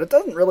into, but it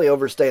doesn't really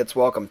overstay its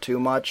welcome too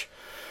much.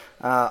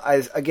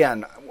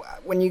 Again,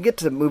 when you get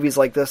to movies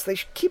like this, they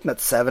should keep them at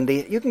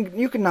 70.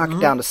 You can knock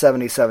it down to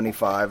 70,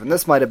 75, and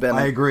this might have been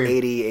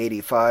 80,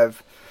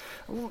 85.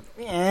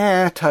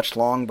 Touched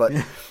long, but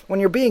when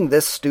you're being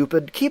this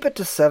stupid, keep it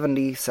to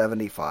 70,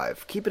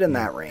 75. Keep it in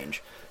that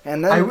range.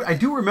 And then I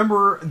do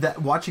remember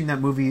that watching that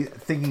movie,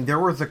 thinking there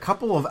was a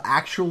couple of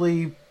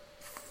actually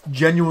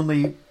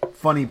genuinely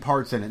funny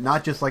parts in it,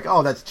 not just like,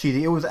 oh, that's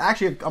cheesy. It was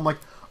actually, I'm like,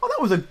 oh,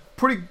 that was a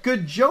pretty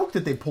good joke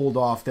that they pulled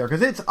off there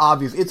because it's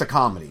obvious it's a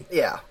comedy.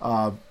 Yeah.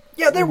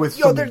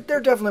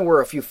 There definitely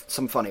were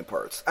some funny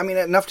parts. I mean,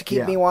 enough to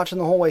keep me watching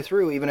the whole way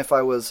through, even if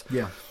I was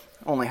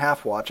only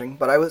half watching.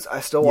 But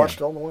I still watched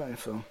it all the way.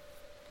 So.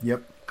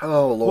 Yep.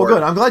 Oh Lord. Well,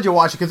 good. I'm glad you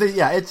watched it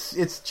because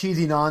it's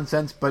cheesy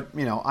nonsense, but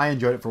I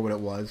enjoyed it for what it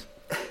was.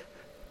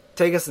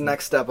 Take us the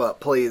next step up,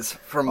 please,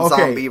 from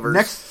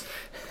Zombievers.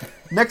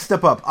 Next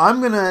step up.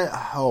 I'm gonna.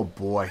 Oh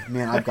boy,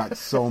 man, I've got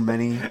so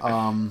many.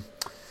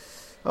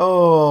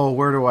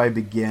 Where do I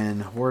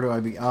begin?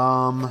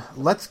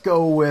 Let's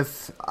go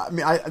with. I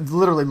mean,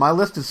 literally my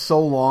list is so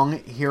long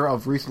here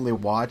of recently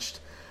watched.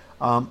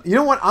 You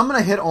know what? I'm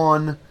gonna hit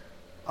on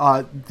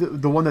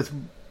the one that's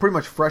pretty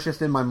much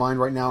freshest in my mind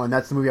right now, and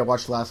that's the movie I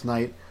watched last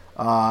night,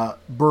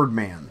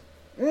 Birdman.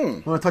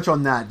 I'm going to touch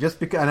on that just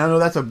because, and I know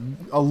that's a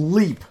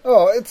leap.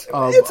 Oh, it's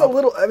a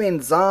little. I mean,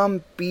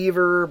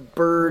 Zombiever,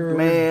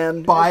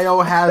 Birdman,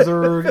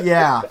 Biohazard,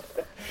 yeah.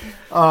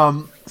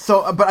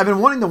 But I've been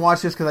wanting to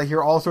watch this because I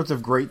hear all sorts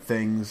of great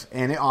things,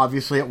 and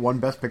obviously it won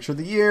Best Picture of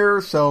the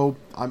Year, so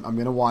I'm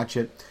going to watch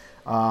it.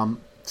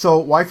 So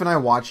wife and I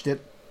watched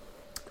it,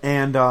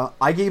 and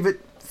I gave it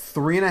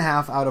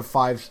 3.5 out of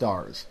 5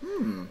 stars.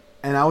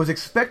 And I was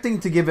expecting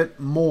to give it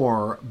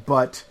more,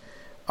 but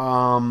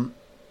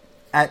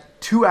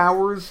at 2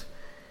 hours,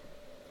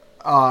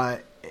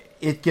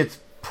 it gets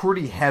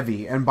pretty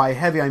heavy. And by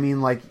heavy, I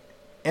mean like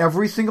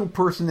every single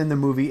person in the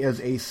movie is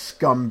a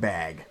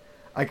scumbag.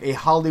 Like a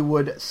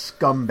Hollywood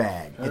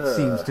scumbag, it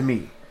seems to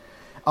me.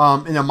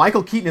 And now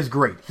Michael Keaton is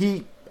great.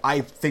 I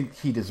think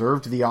he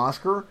deserved the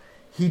Oscar.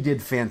 He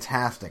did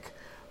fantastic.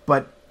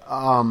 But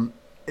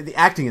the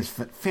acting is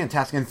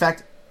fantastic. In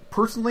fact,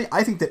 personally,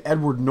 I think that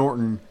Edward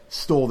Norton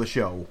stole the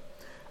show.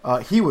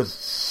 He was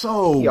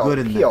so good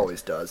in that. He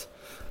always does.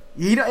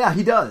 He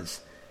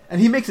does.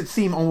 and he makes it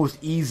seem almost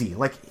easy.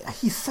 Like,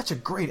 he's such a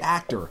great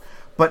actor.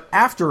 But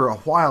after a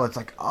while, it's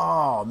like,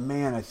 oh,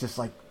 man, it's just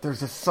like,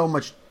 there's just so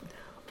much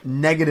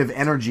negative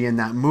energy in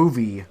that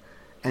movie.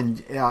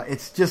 And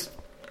it's just...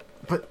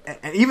 But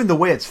and even the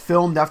way it's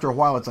filmed after a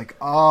while, it's like,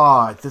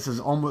 this is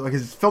almost... Like,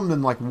 it's filmed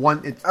in, like, one...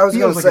 I was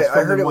going to say,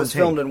 I heard it was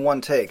filmed in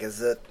one take.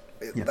 Is it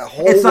the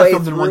whole way It's not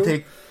filmed through? in one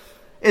take.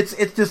 It's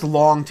just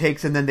long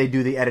takes, and then they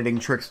do the editing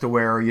tricks to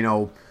where,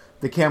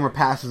 the camera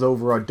passes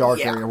over a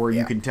dark area where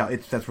you can tell.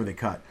 That's where they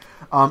cut.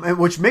 And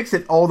which makes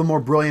it all the more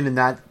brilliant in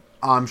that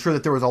I'm sure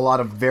that there was a lot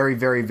of very,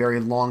 very, very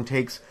long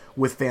takes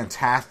with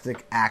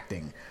fantastic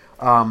acting.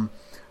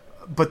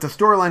 But the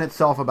storyline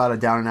itself about a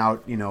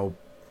down-and-out,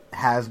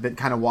 has been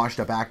kind of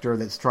washed-up actor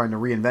that's trying to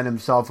reinvent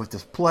himself with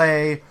this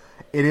play.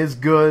 It is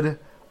good.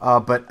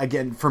 But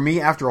again, for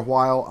me, after a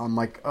while, I'm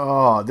like,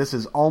 this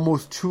is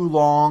almost too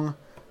long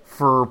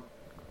for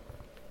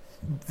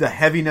the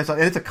heaviness.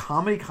 And it's a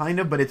comedy, kind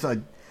of, but it's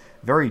a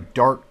very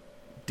dark,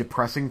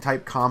 depressing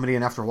type comedy,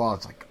 and after a while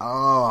it's like,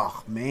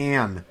 oh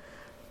man.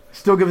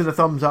 Still give it a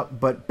thumbs up,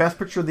 but Best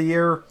Picture of the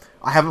Year,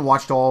 I haven't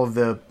watched all of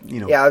the,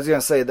 Yeah, I was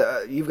gonna say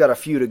that you've got a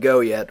few to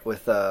go yet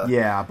with.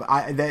 Yeah, but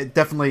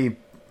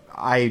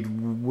I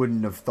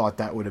wouldn't have thought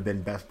that would have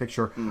been Best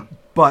Picture,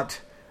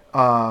 but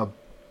the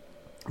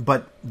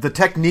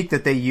technique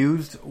that they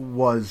used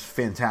was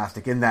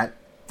fantastic. In that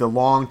the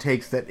long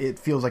takes, that it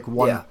feels like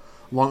one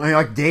long,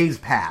 like days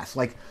pass,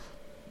 like.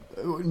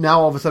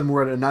 Now all of a sudden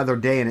we're at another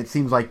day, and it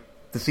seems like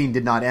the scene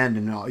did not end,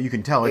 and you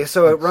can tell. It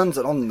runs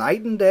all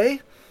night and day.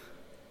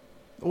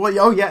 Well,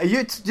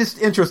 it's just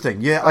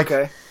interesting. Yeah,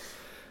 like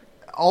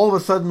all of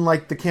a sudden,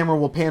 like the camera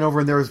will pan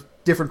over, and there's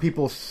different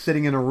people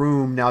sitting in a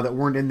room now that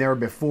weren't in there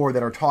before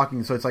that are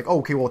talking. So it's like,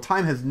 okay, well,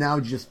 time has now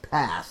just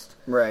passed,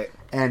 right?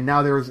 And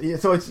now it's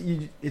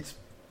you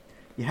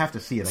have to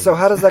see it. So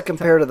how does that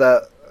compare to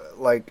that?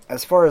 Like,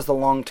 as far as the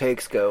long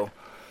takes go.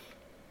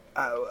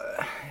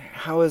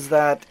 How is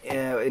that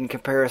in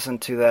comparison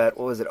to that?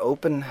 What was it,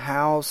 Open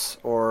House,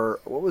 or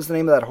what was the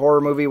name of that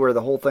horror movie where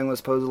the whole thing was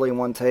supposedly in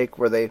one take?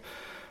 Where they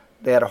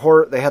had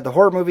the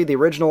horror movie, the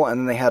original,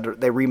 and then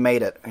they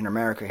remade it in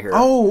America here.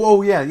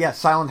 Oh yeah,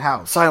 Silent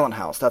House. Silent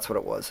House, that's what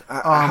it was.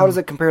 How does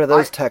it compare to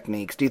those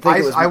techniques? Do you think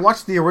it was? I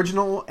watched the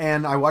original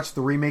and I watched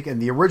the remake,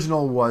 and the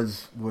original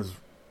was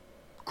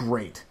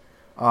great.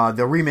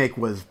 The remake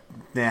was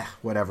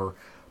whatever,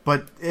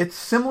 but it's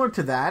similar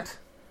to that.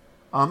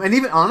 And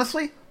even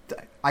honestly,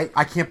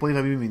 I can't believe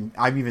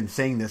I'm even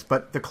saying this,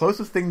 but the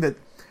closest thing that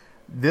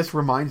this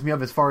reminds me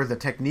of as far as the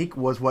technique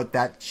was what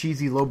that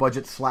cheesy low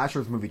budget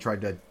slashers movie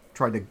tried to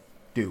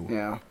do.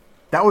 Yeah,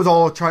 that was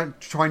all trying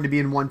to be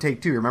in one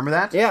take too. Remember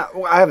that? Yeah,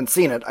 well, I haven't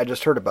seen it. I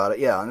just heard about it.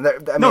 Yeah,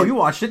 no, you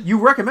watched it. You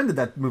recommended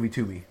that movie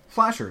to me.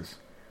 Slashers.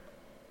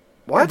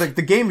 What? Yeah,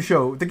 the game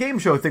show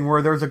thing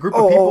where there's a group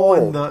of people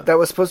in the that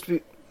was supposed to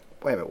be.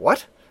 Wait a minute,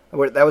 what?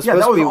 That was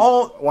supposed to be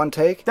all one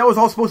take? That was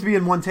all supposed to be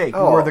in one take,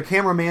 where the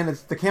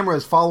camera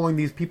is following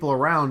these people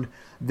around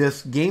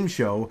this game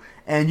show,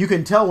 and you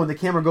can tell when the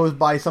camera goes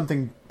by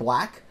something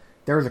black,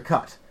 there's a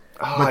cut.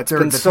 Oh, it's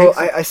been so...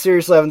 I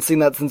seriously haven't seen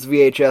that since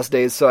VHS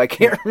days, so I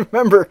can't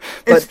remember.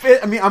 But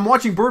I'm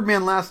watching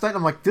Birdman last night, and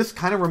I'm like, this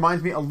kind of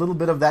reminds me a little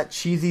bit of that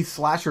cheesy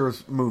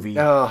slashers movie.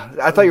 Oh,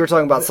 I thought you were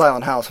talking about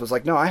Silent House. I was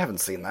like, no, I haven't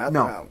seen that.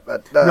 No,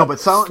 but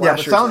Silent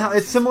House,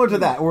 it's similar to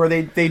that, where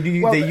they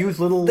use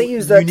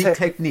unique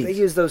techniques. They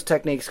use those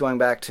techniques going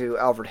back to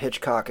Alfred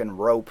Hitchcock and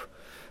Rope.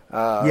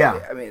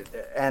 I mean,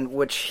 and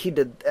which he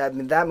did. I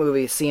mean, that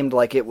movie seemed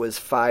like it was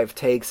 5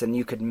 takes, and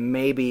you could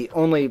maybe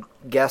only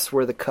guess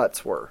where the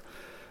cuts were.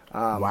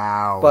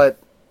 Wow! But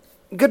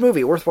good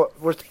movie,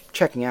 worth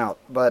checking out.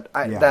 But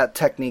that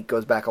technique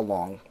goes back a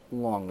long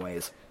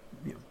ways.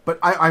 But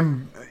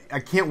I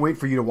can't wait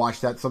for you to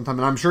watch that sometime,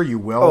 and I'm sure you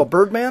will. Oh,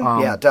 Birdman?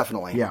 Yeah,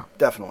 definitely. Yeah,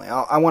 definitely.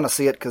 I want to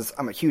see it because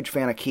I'm a huge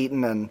fan of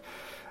Keaton, and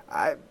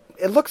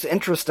it looks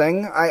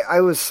interesting. I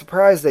was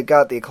surprised it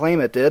got the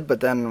acclaim it did, but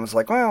then was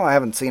like, well, I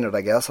haven't seen it.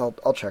 I guess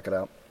I'll check it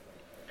out.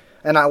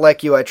 And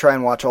like you, I try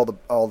and watch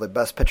all the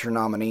Best Picture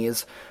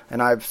nominees,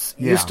 and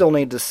you still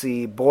need to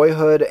see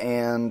Boyhood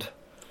and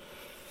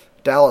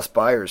Dallas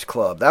Buyers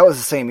Club. That was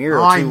the same year.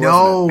 I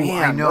know.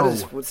 Man, I know.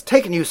 What's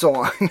taking you so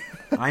long?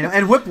 I know.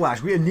 And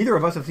Whiplash. Neither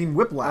of us have seen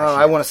Whiplash.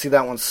 I want to see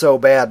that one so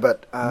bad,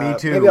 but me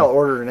too. Maybe I'll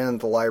order it in at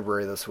the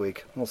library this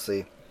week. We'll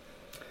see.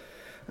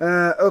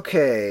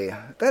 Okay,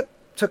 that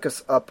took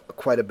us up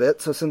quite a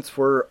bit, so since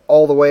we're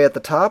all the way at the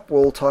top,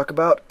 we'll talk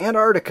about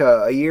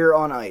Antarctica, A Year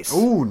on Ice.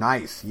 Ooh,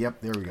 nice. Yep,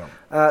 there we go.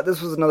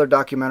 This was another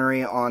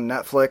documentary on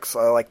Netflix.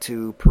 I like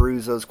to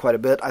peruse those quite a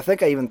bit. I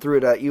think I even threw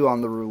it at you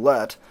on the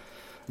roulette.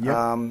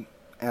 Yep.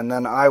 And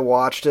then I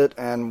watched it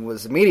and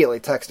was immediately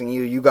texting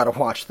you, you got to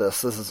watch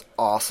this. This is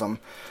awesome.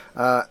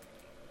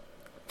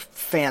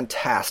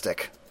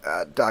 Fantastic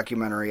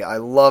documentary. I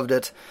loved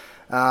it.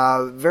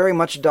 Very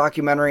much a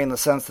documentary in the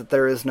sense that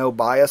there is no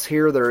bias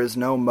here. There is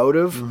no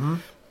motive. Mm-hmm.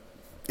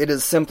 It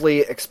is simply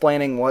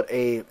explaining what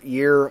a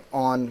year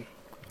on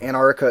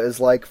Antarctica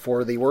is like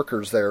for the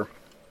workers there.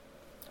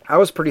 I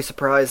was pretty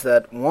surprised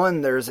that,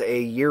 1, there's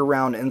a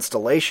year-round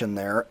installation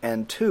there,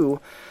 and 2,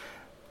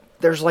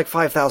 there's like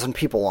 5,000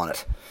 people on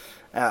it.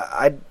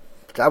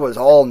 That was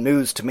all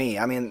news to me.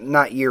 I mean,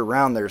 not year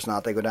round. There's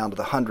not. They go down to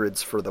the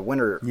hundreds for the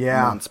winter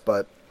months,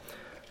 but.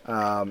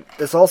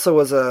 This also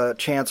was a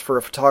chance for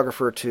a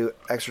photographer to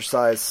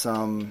exercise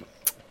some.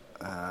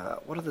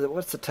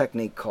 What's the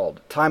technique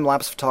called?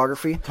 Time-lapse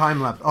photography.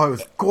 Time-lapse. Oh, it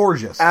was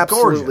gorgeous.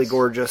 Absolutely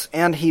gorgeous.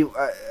 And he,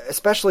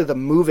 especially the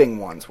moving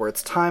ones, where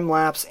it's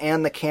time-lapse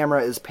and the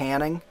camera is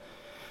panning.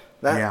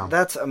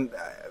 That's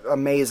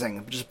amazing.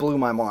 It just blew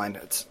my mind.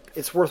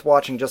 It's worth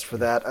watching just for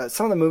that.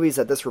 Some of the movies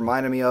that this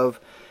reminded me of: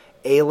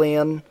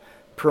 Alien,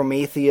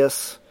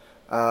 Prometheus,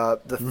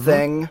 The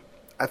Thing.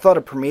 I thought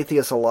of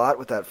Prometheus a lot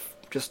with that.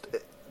 Just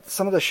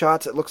some of the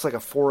shots, it looks like a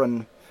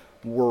foreign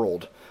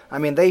world. I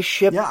mean, they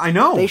ship. Yeah, I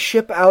know. They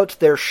ship out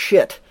their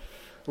shit,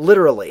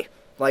 literally.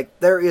 Like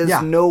there is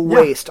no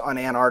waste on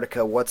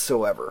Antarctica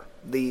whatsoever.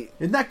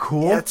 Isn't that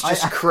cool? Yeah, it's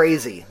just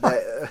crazy.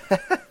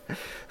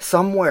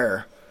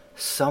 Somewhere,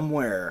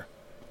 somebody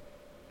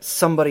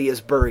is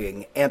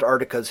burying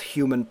Antarctica's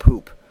human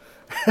poop.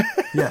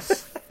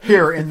 Yes,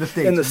 here in the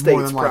States. In the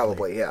States,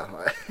 probably. Yeah.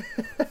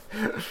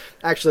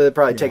 Actually, they'd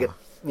probably take it.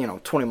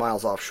 20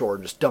 miles offshore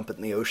and just dump it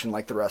in the ocean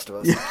like the rest of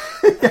us.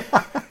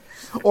 Yeah.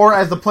 Or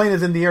as the plane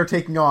is in the air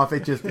taking off,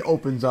 it just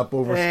opens up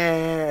over.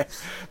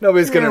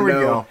 Nobody's going to know.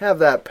 Go. Have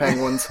that,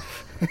 penguins.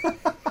 Did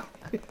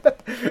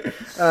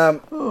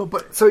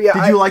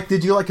you like?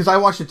 Because I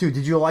watched it too.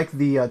 Did you like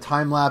the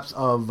time lapse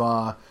of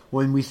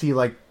when we see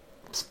like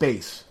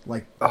space?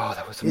 Like, oh,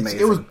 that was amazing.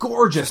 It was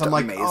gorgeous. Just I'm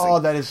like, amazing. oh,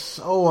 that is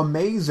so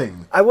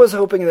amazing. I was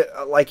hoping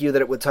that, like you,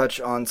 that it would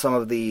touch on some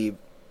of the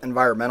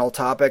environmental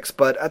topics,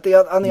 but on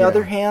the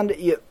other hand,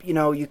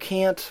 you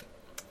can't.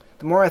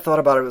 The more I thought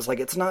about it was like,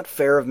 it's not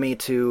fair of me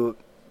to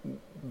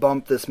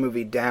bump this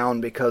movie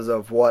down because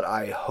of what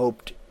I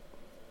hoped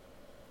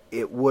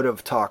it would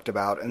have talked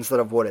about instead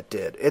of what it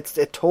did.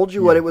 It told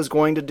you what it was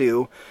going to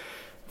do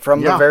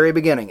from the very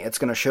beginning. It's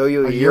going to show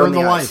you a year in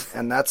the ice,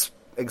 and that's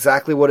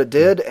exactly what it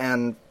did.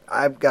 And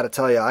I've got to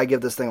tell you, I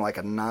give this thing like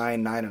a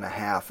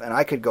 9.5, and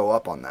I could go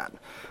up on that.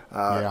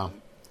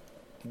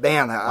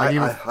 Man,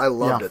 I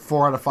loved it.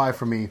 4 out of 5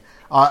 for me.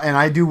 And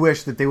I do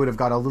wish that they would have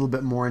got a little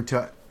bit more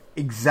into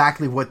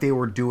exactly what they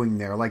were doing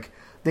there. Like,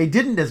 they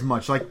didn't as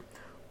much. Like,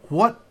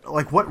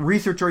 what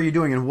research are you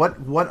doing, and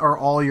what are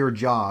all your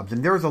jobs?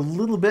 And there was a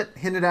little bit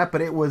hinted at,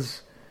 but it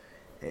was.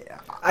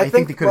 I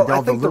think they could have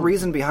delved a little. The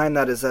reason behind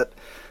that is that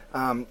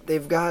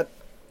they've got.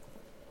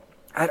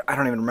 I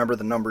don't even remember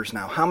the numbers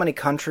now. How many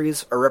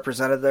countries are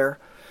represented there?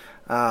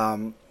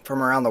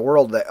 From around the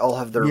world, they all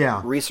have their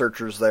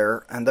researchers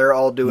there, and they're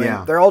all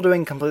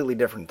doing completely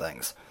different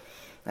things.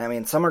 I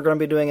mean, some are going to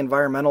be doing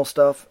environmental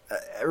stuff.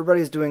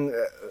 Everybody's doing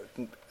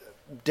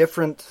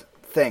different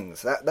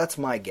things. That's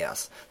my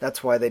guess.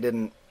 That's why they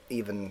didn't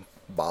even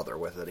bother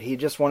with it. He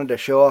just wanted to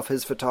show off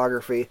his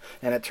photography,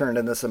 and it turned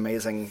into this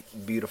amazing,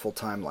 beautiful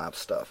time-lapse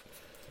stuff.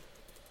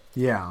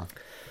 Yeah.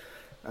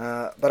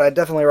 But I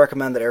definitely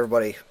recommend that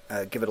everybody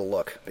give it a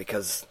look,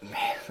 because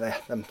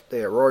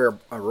the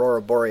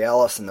Aurora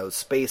Borealis and those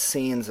space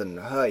scenes and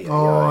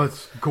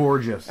it's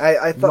gorgeous.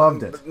 I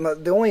loved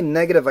it. The only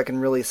negative I can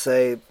really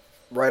say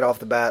right off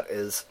the bat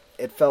is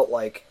it felt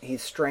like he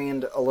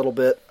strained a little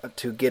bit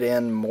to get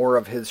in more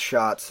of his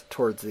shots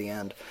towards the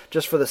end,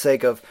 just for the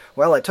sake of,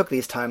 well, I took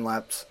these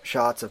time-lapse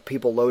shots of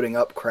people loading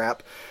up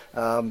crap.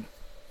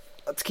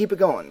 Let's keep it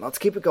going. Let's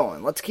keep it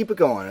going. Let's keep it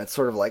going. It's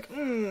sort of like,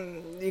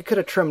 you could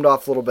have trimmed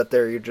off a little bit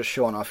there. You're just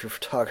showing off your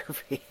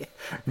photography.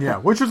 Yeah,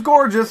 which was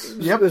gorgeous.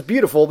 It was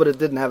beautiful, but it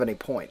didn't have any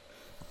point.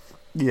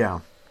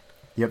 Yeah.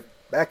 Yep.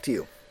 Back to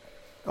you.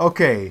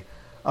 Okay.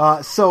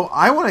 So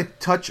I want to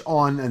touch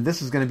on, and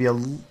this is going to be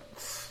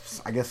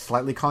I guess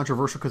slightly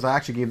controversial, because I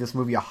actually gave this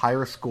movie a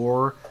higher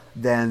score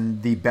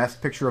than the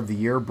best picture of the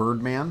year,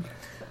 Birdman.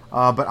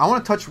 But I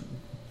want to touch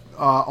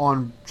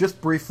on just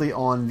briefly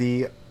on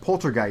the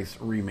Poltergeist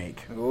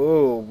remake.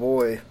 Oh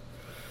boy.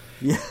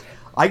 Yeah.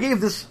 I gave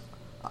this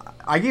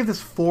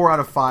 4 out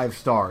of 5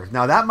 stars.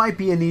 Now that might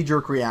be a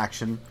knee-jerk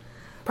reaction.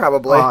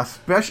 Probably.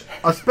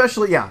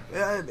 Especially, yeah.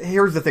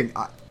 Here's the thing.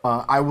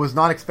 I was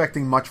not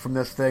expecting much from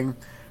this thing.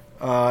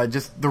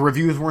 Just the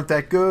reviews weren't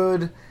that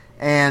good.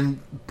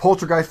 And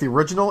Poltergeist, the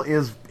original,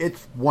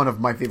 it's one of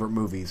my favorite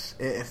movies.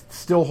 It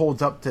still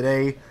holds up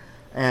today.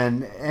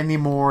 And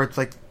anymore, it's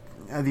like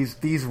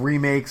these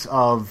remakes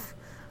of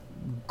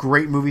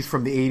great movies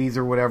from the 80s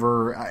or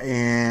whatever,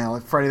 and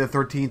like Friday the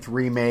 13th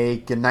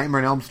remake and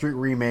Nightmare on Elm Street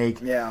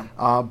remake. Yeah.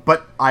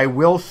 But I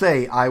will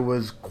say I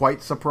was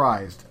quite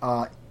surprised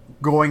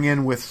going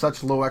in with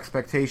such low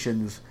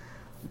expectations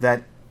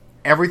that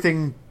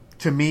everything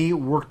to me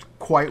worked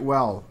quite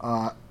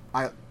well.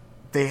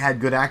 They had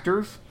good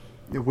actors,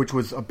 which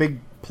was a big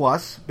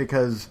plus,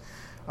 because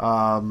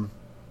I'm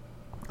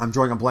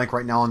drawing a blank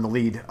right now on the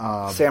lead.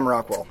 Sam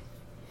Rockwell.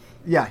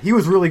 Yeah, he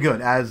was really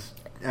good as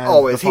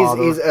always.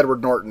 He's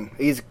Edward Norton.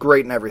 He's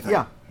great in everything.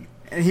 Yeah,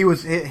 and he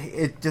was.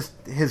 Just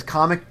his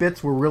comic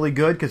bits were really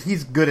good, because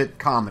he's good at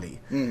comedy.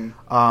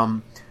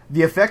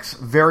 The effects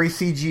very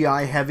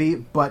CGI heavy,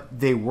 but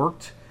they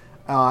worked.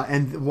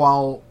 And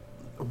while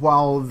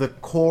while the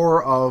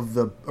core of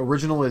the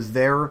original is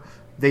there,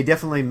 they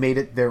definitely made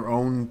it their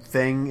own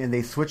thing, and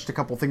they switched a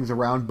couple things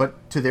around,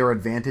 but to their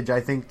advantage,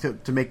 I think,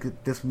 to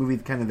make this movie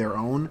kind of their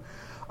own.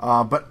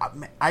 But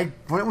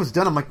when it was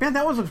done, I'm like, man,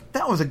 that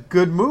was a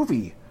good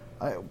movie.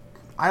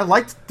 I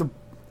liked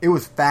it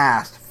was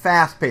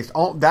fast paced.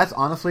 That's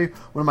honestly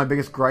one of my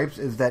biggest gripes,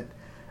 is that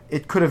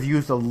it could have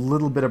used a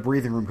little bit of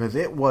breathing room, because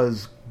it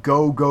was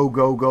go, go,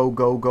 go, go,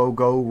 go, go,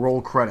 go,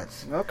 roll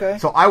credits. Okay.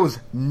 So I was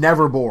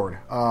never bored.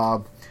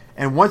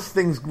 And once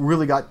things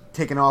really got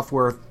taken off,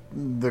 where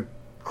the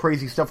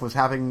crazy stuff was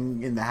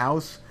happening in the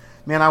house,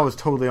 man, I was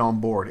totally on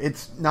board.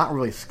 It's not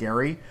really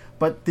scary,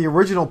 but the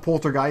original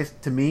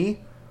Poltergeist, to me,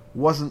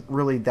 wasn't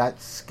really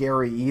that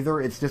scary either.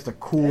 It's just a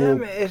cool... Yeah, I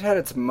mean, it had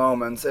its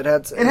moments. It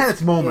had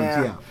its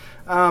moments,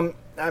 yeah.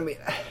 I mean,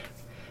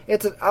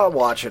 I'll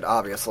watch it,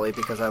 obviously,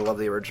 because I love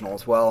the original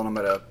as well, and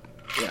I'm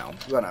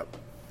gonna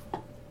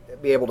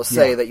be able to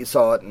say that you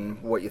saw it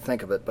and what you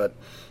think of it. But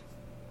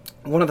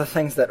one of the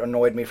things that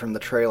annoyed me from the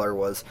trailer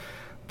was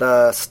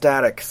the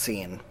static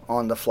scene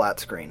on the flat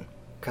screen,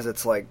 because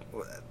it's like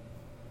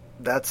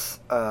that's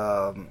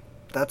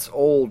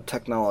old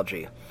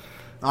technology.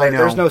 I know.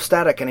 There's no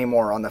static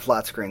anymore on the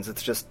flat screens.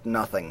 It's just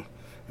nothing,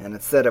 and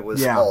instead it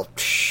was all.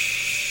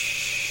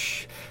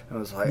 It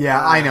was like,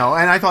 I know,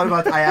 and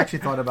I actually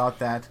thought about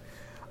that.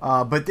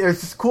 But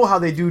it's cool how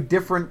they do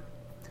different,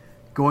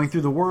 going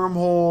through the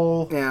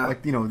wormhole,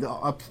 like the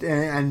up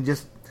and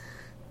just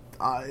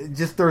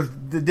there's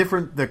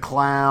the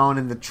clown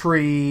and the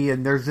tree,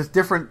 and there's just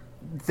different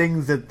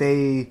things that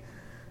they.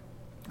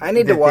 I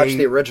need to watch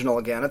the original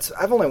again.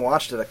 I've only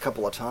watched it a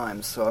couple of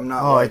times, so I'm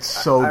not. It's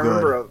so good. I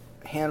remember a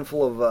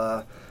handful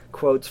of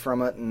quotes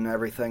from it and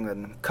everything,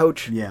 and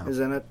Coach is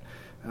in it.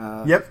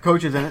 Yep,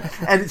 Coach is in it.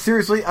 And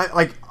seriously,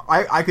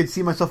 I could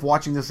see myself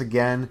watching this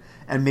again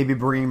and maybe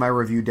bringing my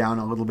review down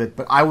a little bit.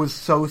 But I was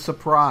so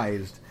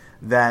surprised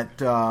that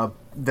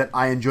that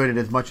I enjoyed it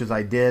as much as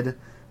I did.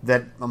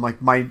 That I'm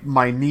like,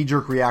 my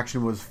knee-jerk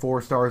reaction was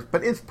 4 stars,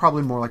 but it's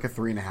probably more like a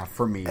 3.5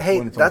 for me. Hey,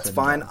 that's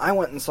fine. I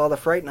went and saw the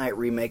Fright Night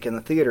remake in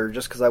the theater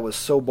just because I was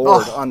so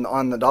bored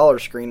on the dollar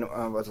screen.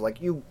 I was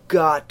like, you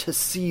got to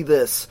see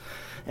this.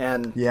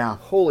 And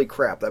holy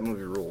crap, that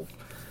movie ruled.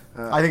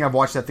 I think I've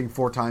watched that thing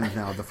 4 times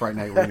now, the Fright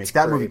Night remake.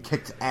 That movie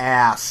kicked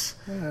ass.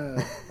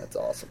 That's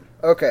awesome.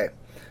 Okay.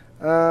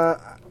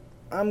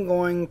 I'm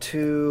going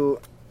to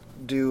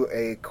do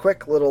a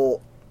quick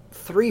little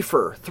 3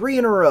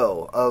 in a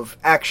row of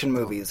action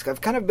movies.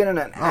 I've kind of been in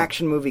an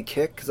action movie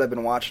kick because I've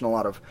been watching a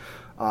lot of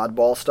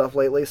oddball stuff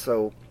lately.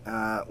 So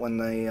when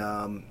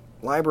the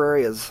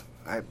library is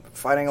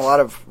fighting a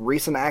lot of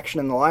recent action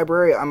in the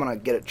library, I'm going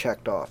to get it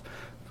checked off.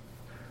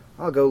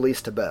 I'll go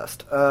least to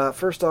best.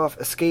 First off,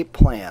 Escape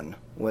Plan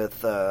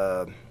with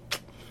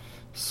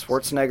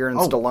Schwarzenegger and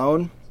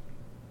Stallone.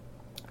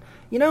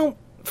 You know,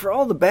 for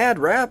all the bad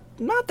rap,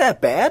 not that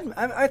bad.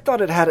 I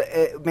thought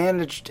it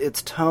managed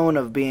its tone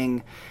of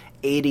being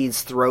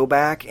 80s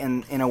throwback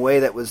in a way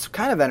that was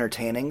kind of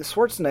entertaining.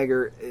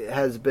 Schwarzenegger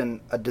has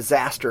been a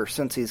disaster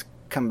since he's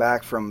come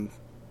back from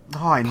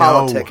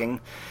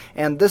politicking,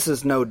 and this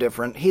is no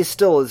different. He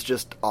still is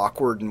just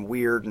awkward and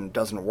weird and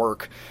doesn't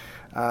work.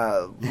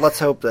 Let's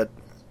hope that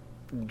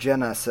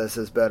Genesis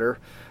is better.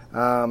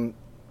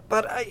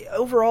 But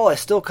overall, I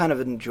still kind of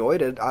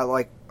enjoyed it.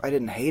 I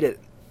didn't hate it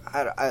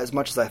as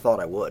much as I thought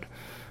I would.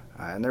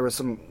 And there was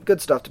some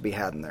good stuff to be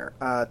had in there.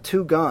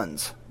 Two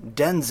Guns,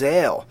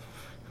 Denzel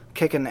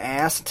kicking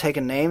ass,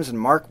 taking names, and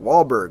Mark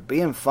Wahlberg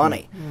being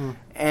funny.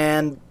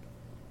 And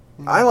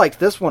I liked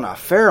this one a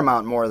fair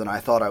amount more than I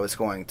thought I was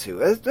going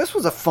to. This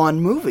was a fun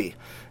movie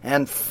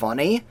and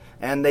funny.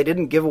 And they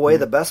didn't give away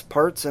the best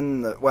parts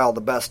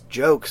the best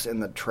jokes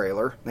in the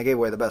trailer. They gave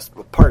away the best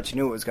parts. You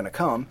knew it was going to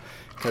come.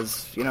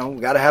 Because, we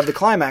got to have the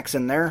climax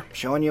in there,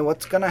 showing you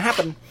what's going to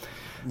happen.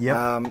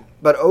 Yep.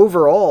 But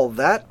overall,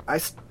 I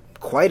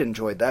quite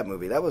enjoyed that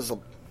movie. I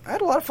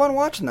had a lot of fun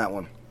watching that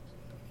one.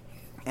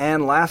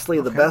 And lastly,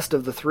 the best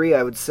of the 3,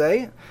 I would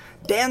say,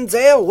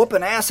 Denzel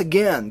whooping ass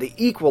again, The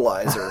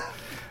Equalizer.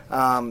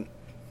 Man,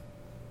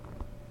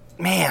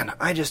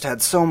 I just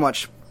had so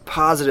much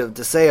positive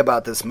to say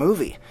about this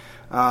movie.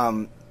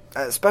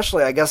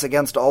 Especially, I guess,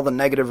 against all the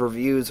negative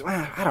reviews.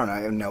 I don't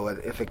even know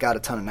if it got a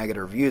ton of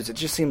negative reviews. It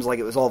just seems like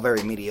it was all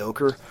very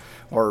mediocre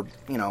or,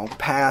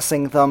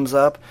 passing thumbs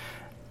up.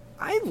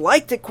 I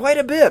liked it quite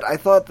a bit. I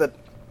thought that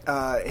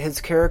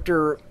his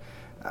character,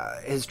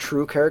 his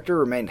true character,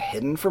 remained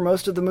hidden for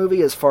most of the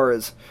movie as far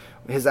as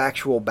his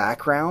actual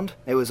background.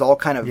 It was all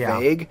kind of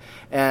vague.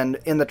 And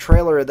in the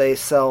trailer, they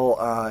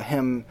sell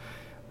him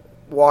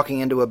walking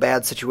into a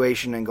bad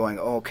situation and going,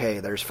 okay,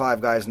 there's 5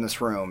 guys in this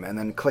room, and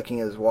then clicking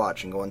his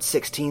watch and going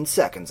 16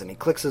 seconds, and he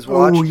clicks his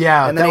watch,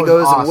 and then he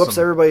goes and whoops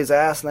everybody's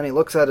ass, and then he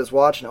looks at his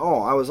watch, and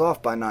I was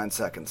off by 9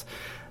 seconds.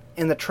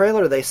 In the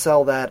trailer, they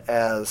sell that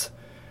as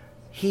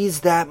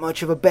he's that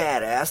much of a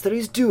badass that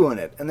he's doing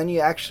it, and then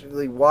you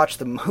actually watch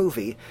the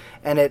movie,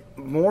 and it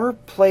more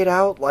played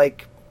out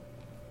like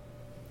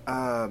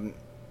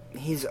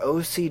he's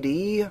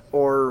OCD,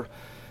 or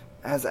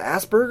has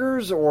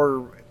Asperger's,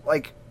 or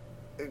like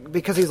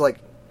because he's like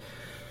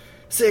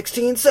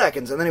 16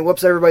 seconds, and then he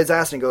whoops everybody's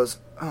ass and he goes,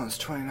 "Oh, it's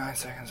 29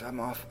 seconds. I'm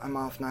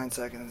off 9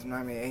 seconds.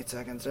 Maybe 8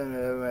 seconds."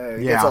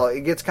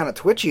 It gets kind of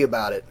twitchy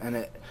about it, and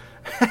it,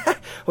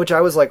 which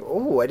I was like,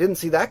 "Oh, I didn't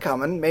see that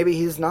coming. Maybe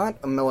he's not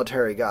a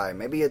military guy.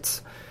 Maybe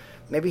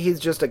he's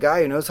just a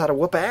guy who knows how to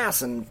whoop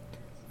ass and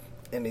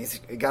he's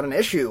got an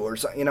issue or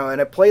something, you know."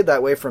 And it played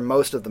that way for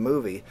most of the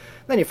movie.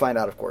 Then you find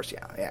out, of course,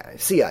 yeah,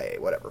 CIA,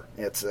 whatever.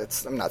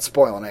 It's I'm not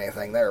spoiling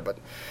anything there, but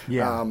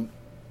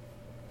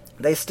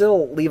they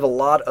still leave a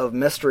lot of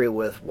mystery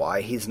with why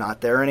he's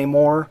not there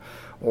anymore,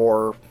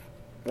 or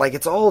like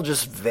it's all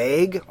just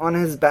vague on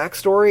his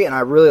backstory, and I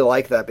really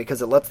like that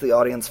because it lets the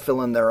audience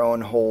fill in their own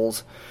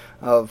holes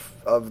of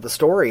the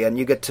story, and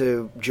you get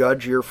to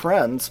judge your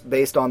friends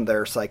based on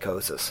their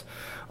psychosis.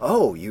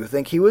 Oh, you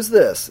think he was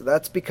this?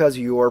 That's because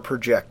you are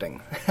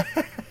projecting.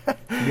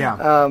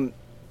 Yeah.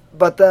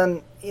 But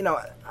then, you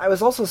know, I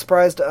was also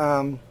surprised.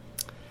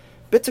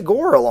 Bits of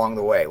gore along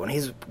the way when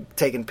he's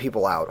taking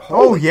people out.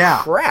 Holy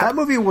crap. That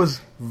movie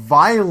was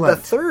violent.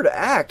 The third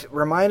act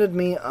reminded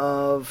me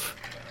of,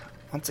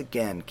 once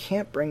again,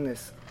 can't bring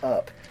this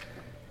up.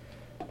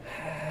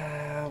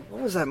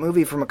 What was that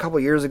movie from a couple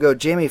years ago?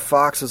 Jamie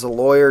Foxx is a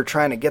lawyer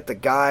trying to get the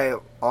guy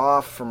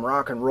off from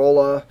rock and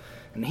rolla,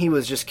 and he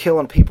was just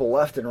killing people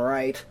left and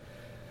right.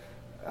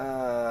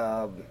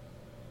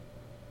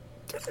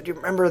 Do you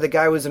remember the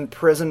guy was in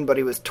prison, but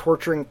he was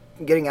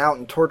getting out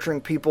and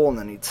torturing people, and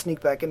then he'd sneak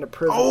back into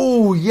prison?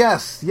 Oh,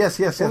 yes.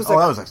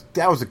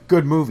 That was a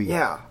good movie.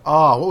 Yeah.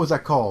 Oh, what was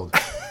that called?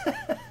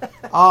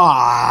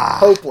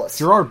 Hopeless.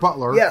 Gerard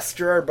Butler. Yes,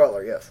 Gerard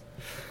Butler, yes.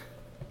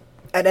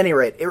 At any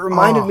rate, it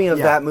reminded me of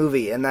that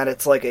movie, in that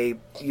it's like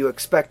you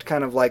expect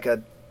kind of like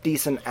a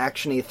decent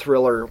action-y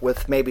thriller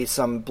with maybe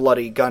some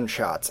bloody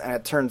gunshots, and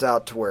it turns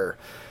out to where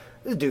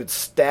this dude's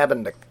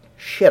stabbing the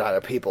shit out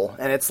of people,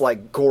 and it's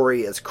like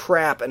gory as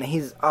crap, and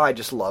I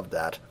just love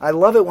that. I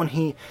love it when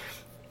he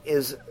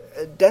is...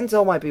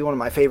 Denzel might be one of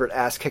my favorite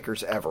ass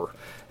kickers ever.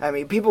 I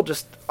mean, people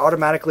just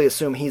automatically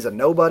assume he's a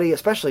nobody,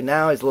 especially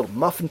now. He's a little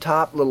muffin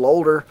top, a little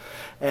older,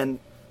 and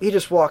he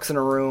just walks in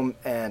a room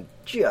and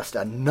just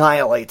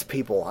annihilates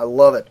people. I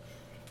love it.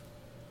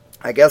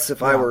 I guess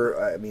if I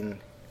were... I mean,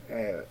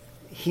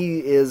 he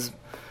is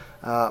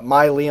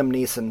my Liam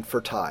Neeson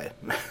for Ty.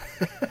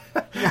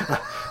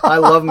 I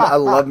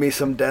love me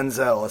some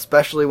Denzel,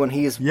 especially when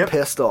he's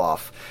pissed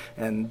off.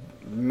 And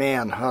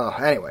man,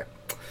 anyway.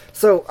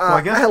 So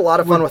I had a lot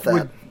of fun with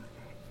that.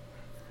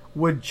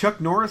 Would Chuck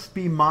Norris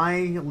be my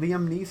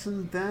Liam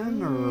Neeson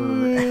then,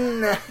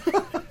 or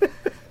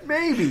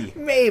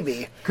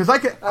maybe? Because I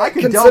could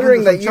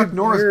considering delve into some Chuck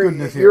Norris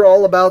goodness here. You're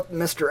all about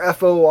Mr.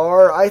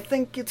 FOR. I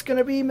think it's going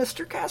to be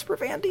Mr. Casper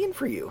Van Dien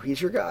for you.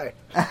 He's your guy.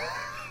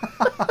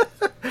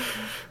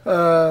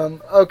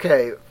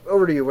 Okay,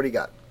 over to you. What do you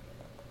got?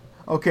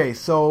 Okay,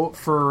 so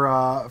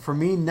for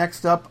me,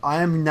 next up,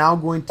 I am now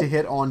going to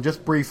hit on,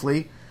 just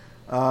briefly,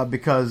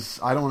 because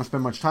I don't want to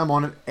spend much time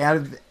on it,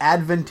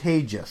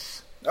 Advantageous.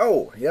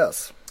 Oh,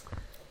 yes.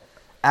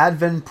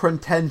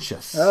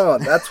 Adventitious. Oh,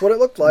 that's what it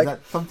looked like. Is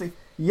that something?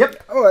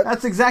 Yep. Oh,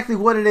 that's exactly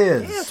what it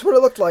is. Yeah, that's what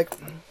it looked like.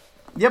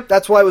 Yep.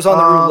 That's why it was on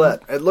the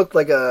roulette. It looked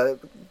like a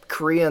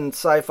Korean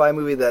sci-fi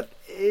movie that...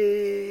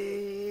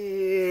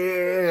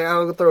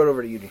 I'll throw it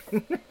over to you.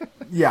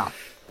 Yeah.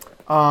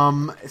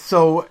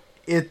 So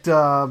it...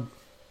 the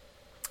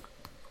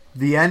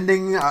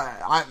ending...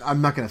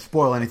 I'm not going to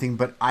spoil anything,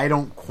 but I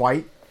don't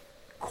quite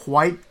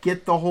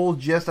get the whole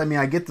gist. I mean,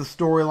 I get the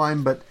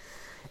storyline, but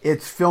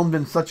it's filmed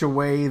in such a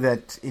way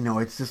that, you know,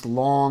 it's just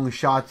long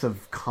shots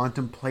of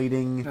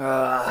contemplating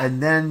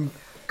and then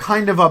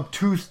kind of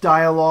obtuse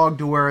dialogue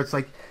to where it's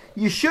like,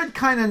 you should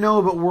kind of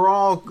know, but we're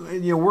all,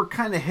 you know, we're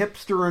kind of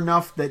hipster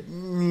enough that,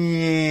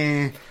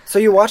 So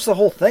you watched the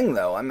whole thing,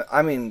 though?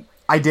 I mean...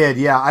 I did,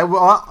 yeah.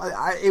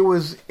 It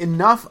was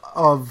enough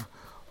of,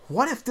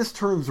 what if this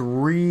turns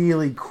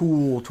really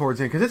cool towards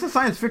the end? Because it's a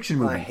science fiction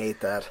movie. I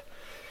hate that.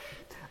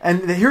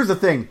 And here's the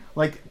thing,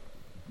 like,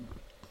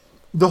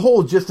 the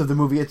whole gist of the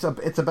movie, it's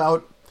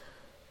about,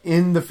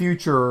 in the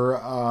future,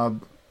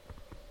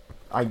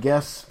 I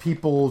guess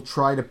people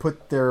try to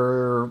put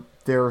their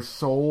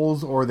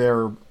souls or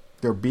their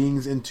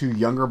beings into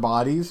younger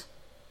bodies.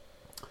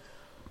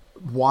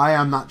 Why,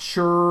 I'm not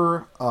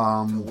sure.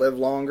 To live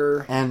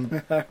longer,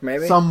 and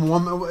maybe some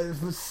woman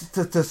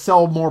to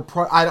sell more.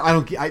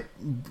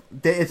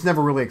 It's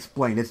never really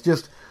explained. It's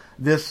just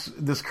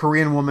this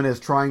Korean woman is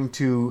trying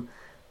to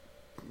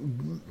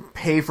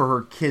pay for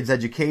her kid's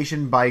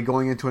education by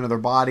going into another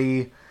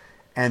body,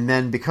 and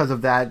then because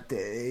of that,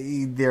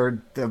 the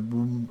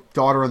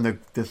daughter and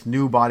this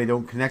new body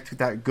don't connect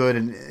that good,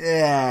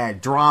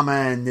 and drama,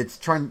 and it's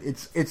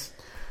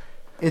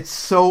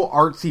so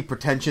artsy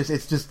pretentious.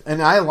 It's just,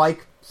 and I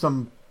like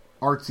some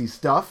artsy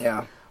stuff.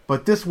 Yeah.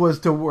 But this was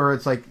to where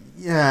it's like,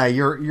 yeah,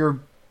 you're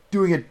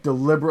doing it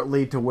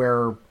deliberately to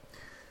where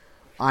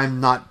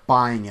I'm not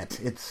buying it.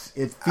 It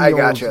feels I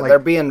gotcha. like They're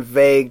being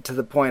vague to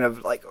the point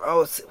of like,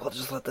 oh, we'll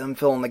just let them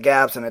fill in the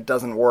gaps, and it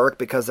doesn't work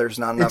because there's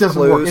not enough it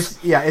doesn't clues.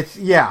 work.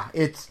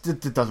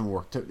 It doesn't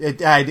work.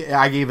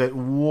 I gave it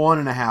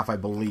 1.5, I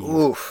believe.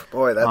 Oof,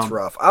 boy, that's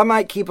rough. I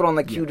might keep it on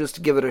the queue just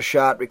to give it a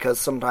shot because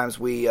sometimes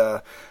we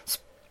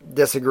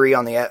disagree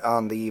on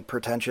the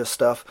pretentious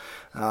stuff.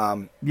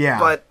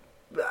 But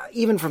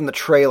even from the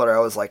trailer, I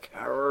was like,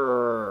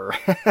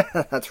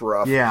 that's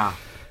rough. Yeah.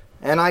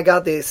 And I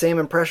got the same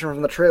impression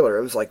from the trailer.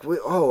 It was like,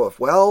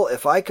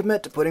 if I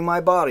commit to putting my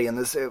body in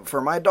this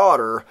for my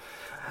daughter,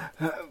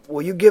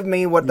 will you give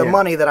me the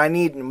money that I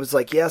need? And it was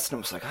like, yes. And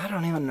it was like, I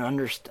don't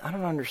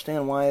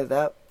understand why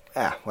that.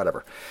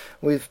 Whatever.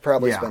 We've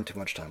probably spent too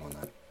much time on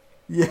that.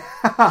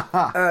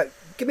 Yeah.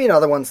 Give me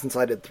another one since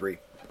I did 3.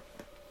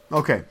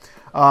 Okay.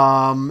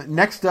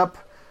 Next up,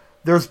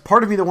 there's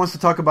part of me that wants to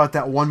talk about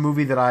that one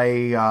movie that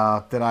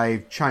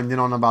I chimed in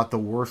on about the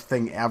worst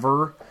thing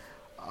ever.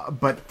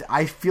 But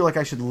I feel like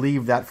I should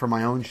leave that for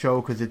my own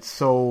show because it's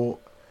so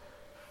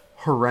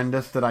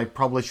horrendous that I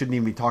probably shouldn't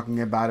even be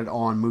talking about it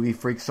on Movie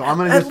Freaks. So I'm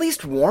gonna at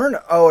least warn.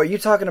 Oh, are you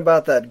talking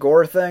about that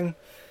gore thing?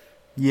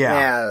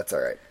 Yeah, that's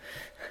all right.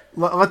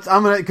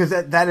 Because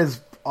that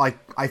is like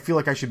I feel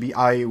like I should be.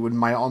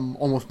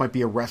 Almost might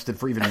be arrested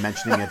for even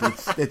mentioning it.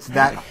 It's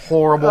that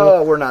horrible.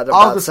 Oh, we're not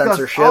about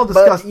censorship.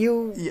 But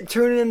you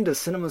tune in to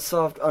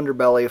CinemaSoft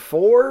Underbelly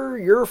for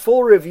your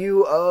full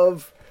review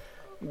of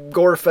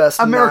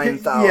Gorefest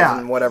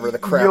 9000, whatever the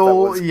crap that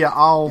was.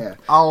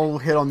 I'll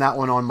hit on that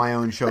one on my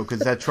own show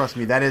because trust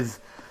me, that is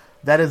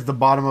the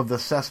bottom of the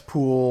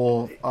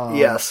cesspool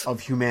of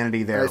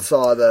humanity there. I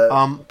saw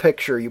the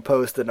picture you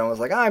posted and I was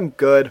like, I'm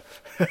good.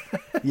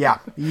 yeah.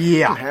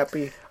 I'm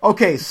happy.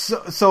 Okay,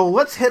 so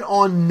let's hit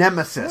on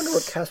Nemesis. I wonder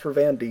what Casper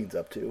Van Dien's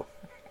up to.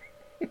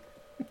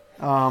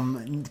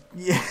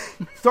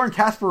 Starring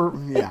Casper,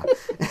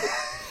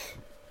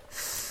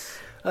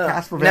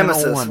 Casper Van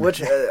Nemesis, Olen. which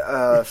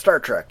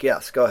Star Trek?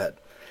 Yes, go ahead.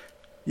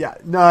 Yeah,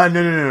 no.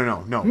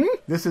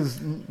 This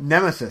is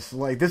Nemesis.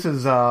 Like this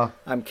is.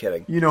 I'm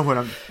kidding. You know what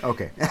I'm.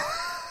 Okay.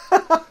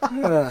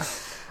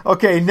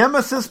 Okay,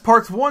 Nemesis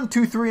parts 1,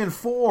 2, 3, and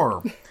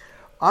 4.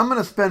 I'm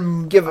gonna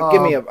spend. Give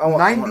me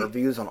I want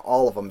reviews on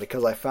all of them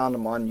because I found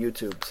them on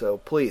YouTube. So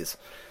please.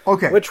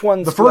 Okay. Which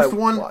ones? The first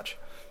do I watch?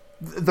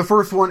 The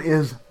first one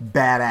is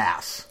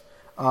badass.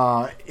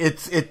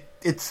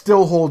 It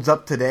still holds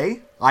up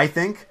today. I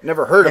think.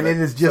 Never heard of it. And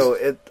it is just.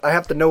 So I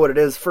have to know what it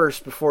is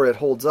first before it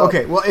holds up.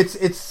 Okay, well, it's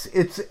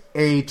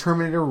a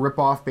Terminator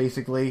ripoff,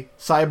 basically.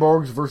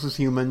 Cyborgs versus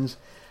humans.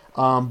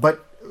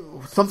 But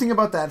something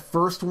about that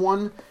first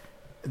one,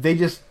 they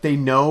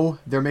know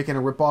they're making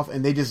a ripoff,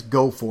 and they just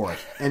go for it.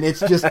 And it's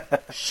just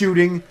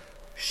shooting.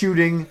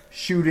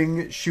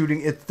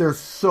 There's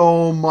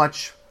so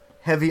much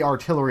heavy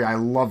artillery. I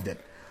loved it.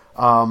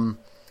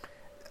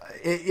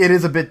 It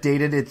is a bit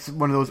dated. It's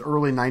one of those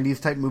early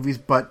 90s type movies,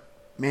 but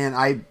man,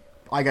 I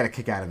got a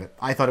kick out of it.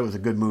 I thought it was a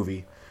good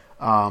movie.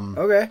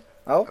 Okay.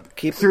 I'll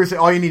keep seriously,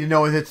 all you need to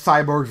know is it's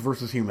cyborgs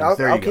versus humans.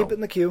 I'll keep it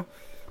in the queue.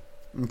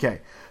 Okay.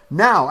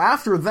 Now,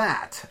 after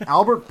that,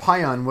 Albert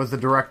Pyun was the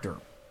director.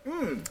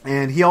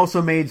 And he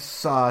also made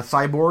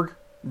Cyborg,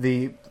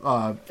 the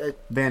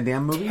Van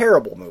Damme movie.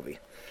 Terrible movie.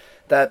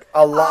 That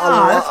a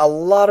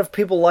lot of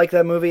people like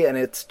that movie, and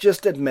it's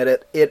just admit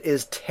it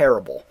is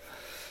terrible.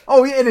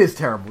 Oh, it is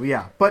terrible,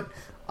 yeah. But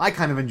I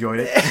kind of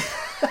enjoyed it.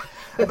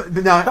 But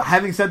now,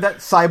 having said that,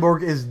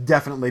 Cyborg is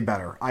definitely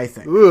better, I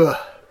think. But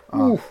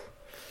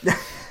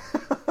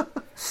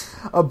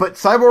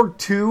Cyborg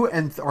 2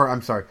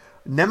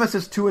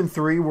 Nemesis 2 and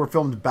 3 were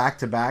filmed back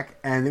to back,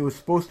 and it was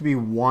supposed to be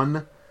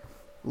one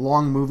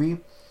long movie.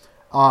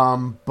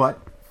 But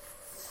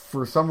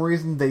for some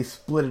reason, they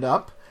split it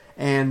up.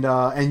 And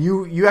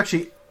you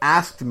actually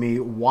asked me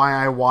why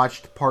I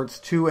watched parts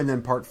 2 and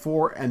then part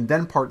 4 and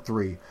then part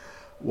 3.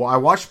 Well, I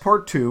watched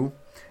part 2,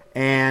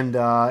 and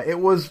it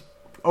was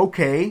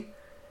okay.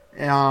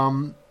 I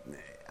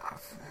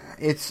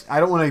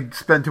don't want to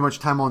spend too much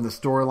time on the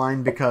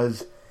storyline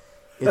because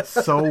it's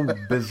so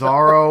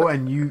bizarro,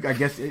 and I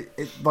guess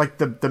like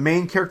the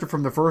main character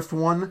from the first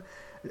one,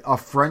 a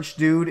French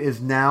dude, is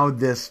now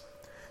this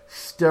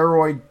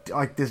steroid,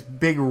 like this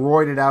big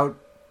roided out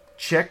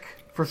chick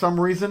for some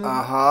reason.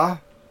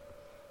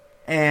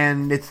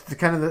 And it's the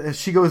kind of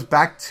she goes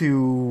back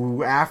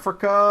to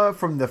Africa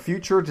from the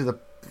future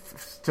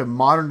to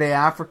modern day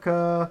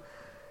Africa.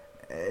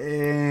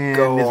 And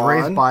is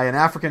raised by an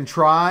African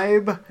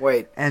tribe.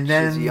 Wait, and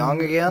then she's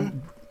young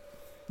again?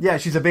 Yeah,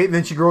 she's a baby.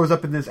 Then she grows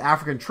up in this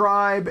African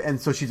tribe,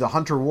 and so she's a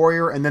hunter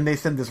warrior. And then they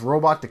send this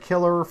robot to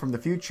kill her from the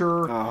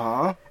future.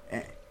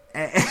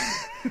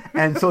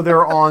 And so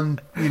they're on,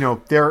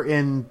 they're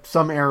in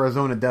some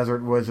Arizona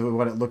desert. Was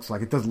what it looks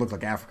like. It doesn't look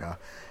like Africa.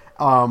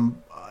 And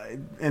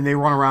they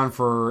run around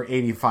for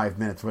 85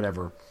 minutes,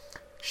 whatever,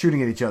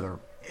 shooting at each other.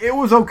 It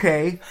was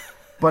okay.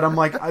 But I'm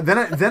like,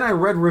 then I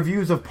read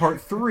reviews of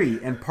part 3,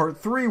 and part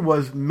 3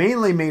 was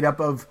mainly made up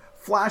of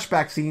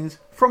flashback scenes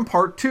from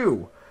part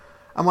 2.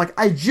 I'm like,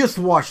 I just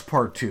watched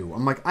part 2.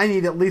 I'm like, I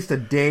need at least a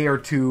day or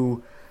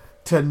two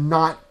to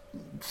not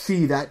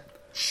see that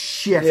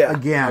shit Yeah.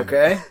 again.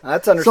 Okay,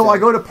 that's So understandable. I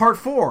go to part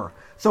 4.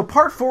 So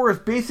part 4 is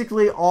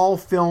basically all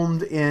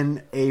filmed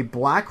in a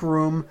black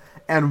room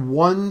and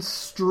one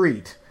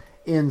street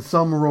in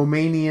some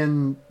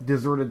Romanian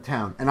deserted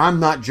town. And I'm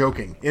not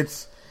joking.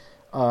 It's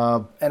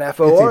an it's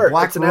FOR. a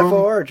black It's an room.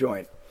 FOR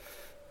joint.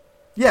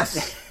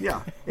 Yes,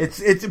 yeah.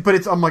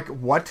 But I'm like,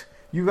 what?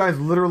 You guys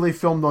literally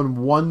filmed on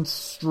one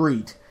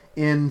street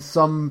in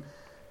some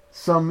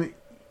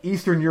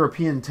Eastern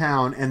European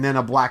town and then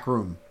a black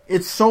room.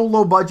 It's so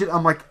low budget.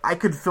 I'm like, I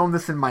could film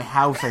this in my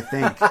house, I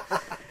think.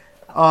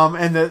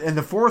 And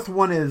the fourth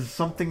one is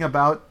something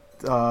about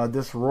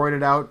this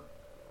roided out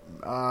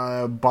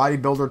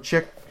bodybuilder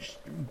chick,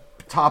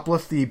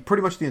 topless,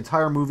 pretty much the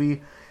entire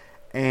movie,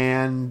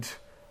 and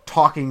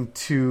talking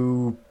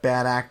to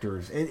bad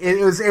actors.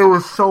 It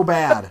was so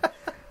bad.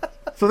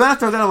 So then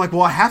after that, I'm like,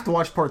 well, I have to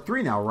watch part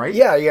 3 now, right?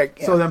 Yeah.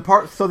 So then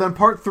part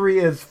 3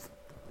 is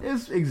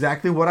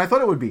exactly what I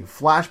thought it would be.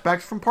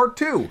 Flashbacks from part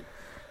 2.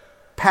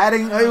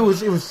 Padding. It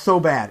was so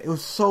bad. It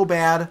was so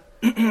bad.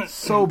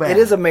 So bad. It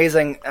is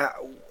amazing.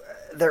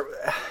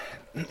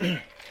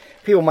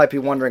 People might be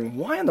wondering,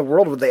 why in the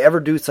world would they ever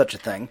do such a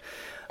thing?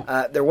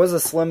 There was a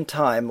slim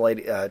time,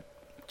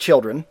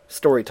 children,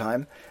 story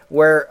time,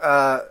 where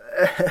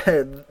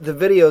the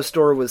video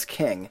store was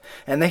king,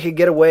 and they could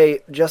get away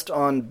just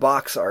on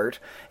box art,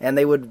 and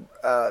they would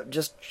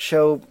just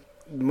show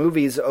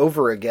movies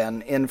over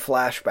again in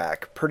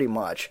flashback, pretty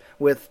much,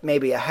 with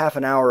maybe a half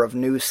an hour of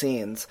new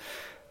scenes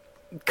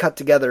cut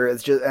together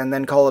and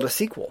then call it a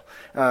sequel.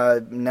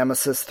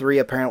 Nemesis 3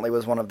 apparently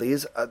was one of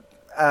these.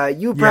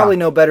 You probably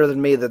know better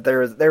than me that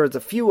there is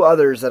a few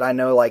others that I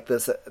know like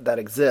this that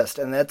exist,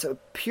 and that's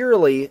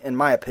purely, in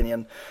my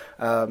opinion,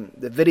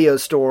 the video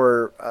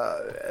store.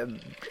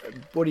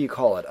 What do you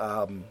call it?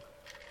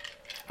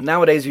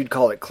 Nowadays you'd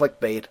call it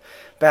clickbait.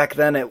 Back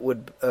then it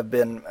would have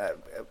been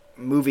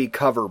movie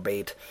cover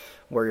bait,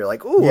 where you're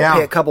like, "Ooh, I'll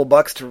pay a couple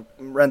bucks to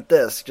rent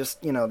this."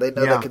 Just they know they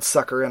could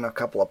sucker in a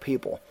couple of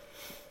people.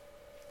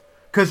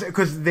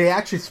 Because they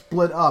actually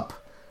split up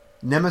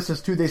Nemesis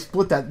 2. They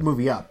split that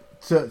movie up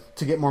to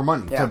get more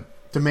money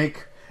to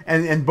make,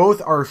 and both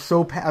are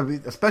so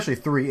especially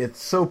 3. It's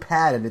so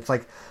padded. It's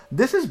like,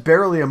 this is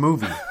barely a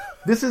movie.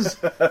 This is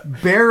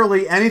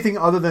barely anything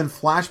other than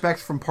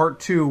flashbacks from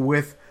part 2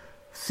 with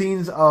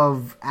scenes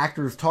of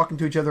actors talking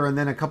to each other, and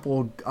then a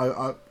couple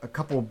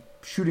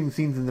shooting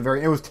scenes in the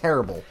very. It was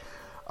terrible.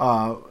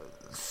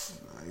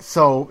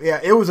 So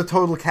yeah, it was a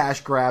total cash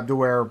grab to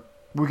where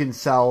we can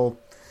sell.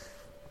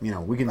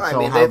 We can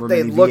sell however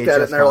they many looked VHS at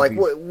it and they're copies.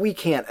 like, we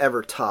can't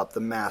ever top the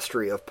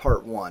mastery of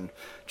part 1.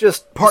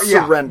 Just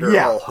surrender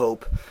all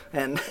hope.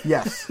 And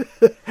Yes.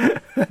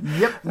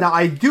 Yep. Now,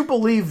 I do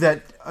believe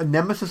that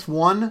Nemesis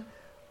 1,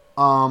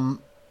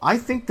 I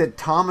think that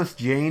Thomas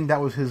Jane, that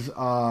was his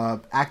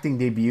acting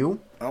debut.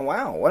 Oh,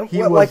 wow. What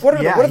was-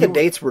 are yeah, the he-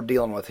 dates we're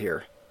dealing with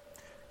here?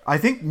 I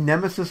think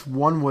Nemesis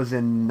 1 was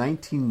in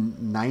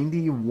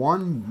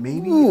 1991,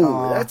 maybe?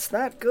 Ooh, that's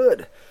not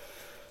good.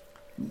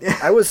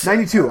 I was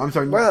 92. I'm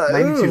sorry, well,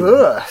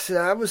 92. See,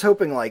 I was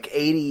hoping like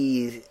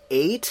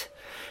 88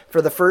 for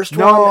the first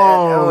No,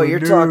 one. You're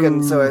dude.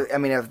 talking. So I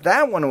mean, if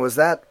that one was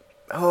that,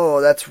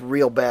 that's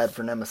real bad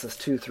for Nemesis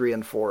 2, 3,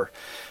 and 4.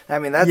 I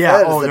mean, that is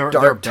the they're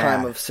dark bad.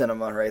 time of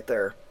cinema right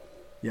there.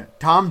 Yeah,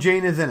 Tom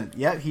Jane is in it.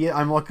 Yeah,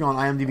 I'm looking on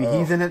IMDb.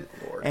 He's in it.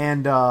 Lord.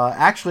 And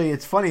actually,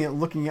 it's funny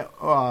looking at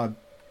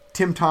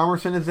Tim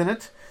Thomerson is in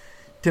it.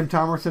 Tim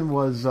Thomerson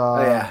was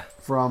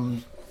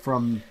from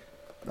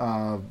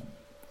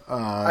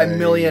A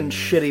million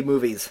shitty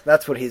movies.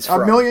 That's what he's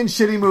from. A million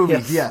shitty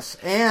movies. Yes.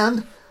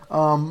 And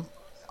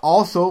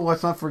also,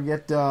 let's not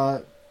forget.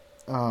 There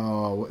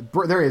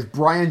he is,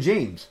 Brian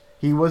James.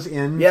 He was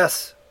in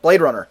Blade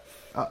Runner.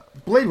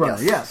 Blade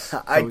Runner. Yes,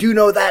 I do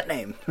know that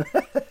name.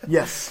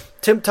 Yes.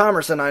 Tim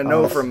Thomerson, I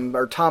know from,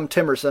 or Tom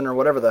Timerson, or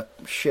whatever the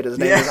shit his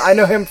name is. I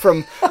know him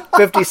from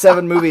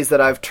 57 movies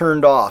that I've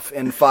turned off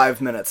in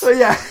 5 minutes.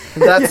 Yeah,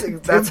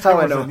 That's how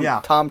I know him.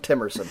 Yeah. Tom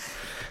Timerson.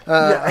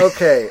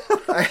 Okay.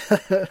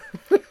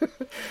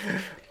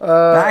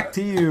 Back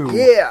to you.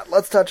 Yeah,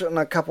 let's touch on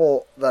a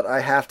couple that I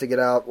have to get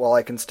out while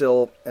I can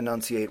still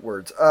enunciate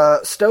words.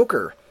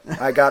 Stoker,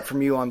 I got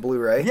from you on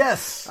Blu-ray.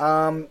 Yes.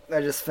 I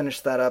just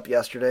finished that up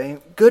yesterday.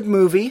 Good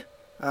movie.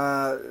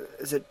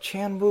 Is it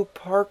Chan Wook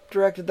Park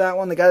directed that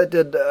one? The guy that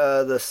did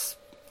this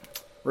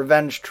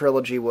Revenge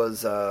trilogy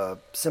was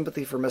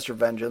Sympathy for Mr.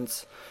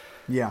 Vengeance.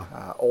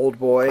 Yeah. Old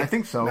Boy. I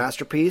think so.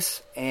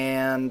 Masterpiece.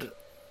 And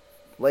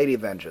Lady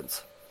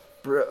Vengeance.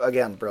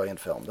 Again, brilliant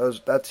film.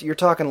 You're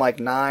talking like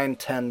 9,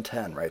 10,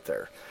 10 right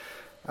there.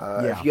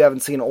 If you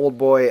haven't seen Old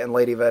Boy and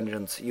Lady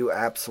Vengeance, you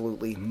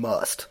absolutely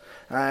must.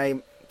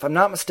 If I'm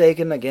not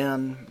mistaken,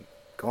 again,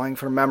 going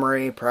from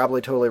memory, probably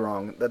totally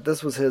wrong, that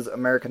this was his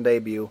American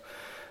debut.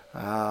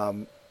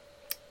 And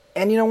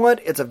you know what?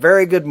 It's a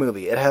very good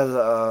movie. It has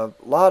a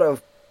lot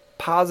of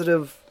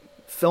positive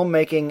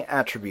filmmaking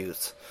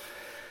attributes.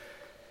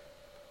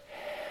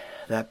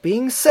 That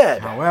being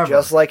said, However,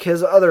 just like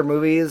his other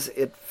movies,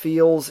 it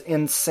feels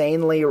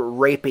insanely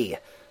rapey.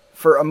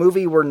 For a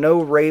movie where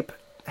no rape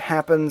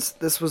happens,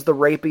 this was the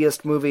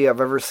rapiest movie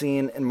I've ever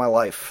seen in my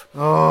life.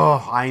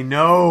 Oh, I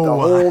know. The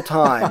whole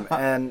time.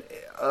 And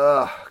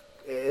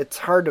it's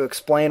hard to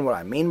explain what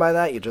I mean by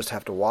that. You just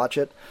have to watch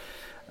it.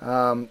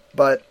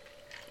 But,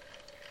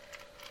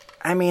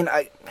 I mean,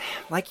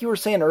 like you were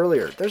saying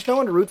earlier, there's no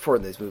one to root for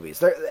in these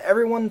movies.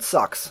 Everyone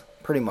sucks,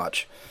 pretty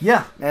much.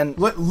 Yeah. And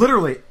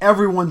literally,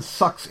 everyone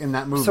sucks in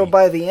that movie. So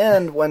by the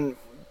end, when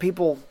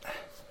people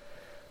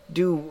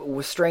do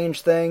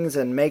strange things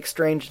and make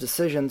strange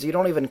decisions, you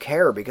don't even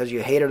care because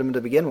you hated them to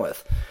begin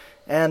with.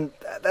 And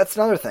that's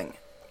another thing.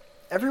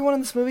 Everyone in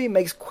this movie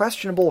makes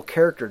questionable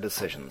character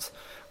decisions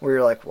where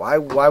you're like, why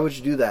would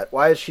you do that?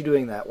 Why is she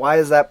doing that? Why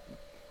is that?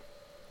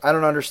 I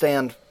don't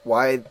understand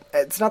why.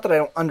 It's not that I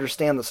don't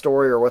understand the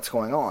story or what's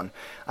going on.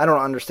 I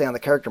don't understand the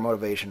character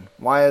motivation.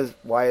 Why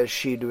is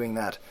she doing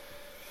that?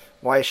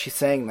 Why is she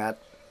saying that?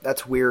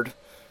 That's weird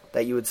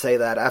that you would say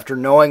that after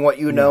knowing what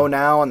you know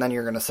now, and then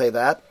you're going to say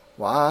that.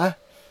 Why?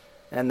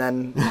 And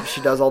then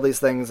she does all these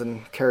things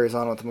and carries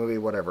on with the movie,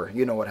 whatever.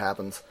 You know what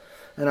happens.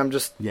 And I'm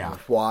just,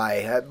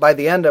 why? By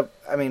the end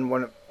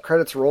when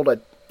credits rolled, I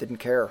didn't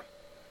care.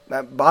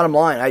 Bottom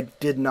line, I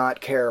did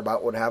not care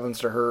about what happens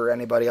to her or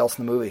anybody else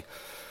in the movie.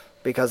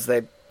 Because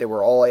they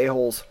were all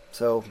a-holes.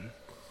 So,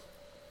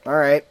 all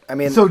right. I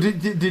mean... So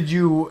did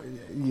you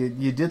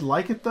did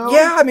like it, though?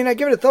 Yeah, I mean, I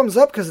give it a thumbs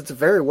up because it's a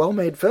very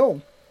well-made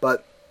film.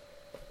 But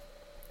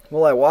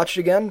will I watch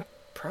it again?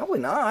 Probably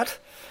not.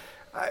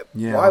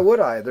 Why would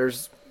I?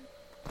 There's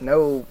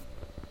no,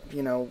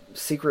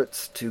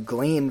 secrets to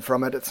glean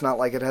from it. It's not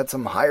like it had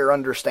some higher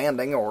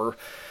understanding or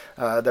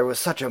there was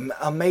such an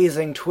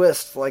amazing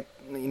twist like,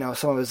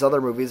 some of his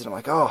other movies. And I'm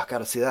like, oh, I got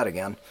to see that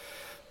again.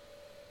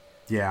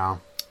 Yeah.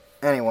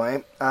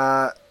 Anyway,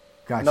 gotcha.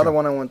 Another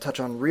one I want to touch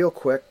on real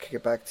quick,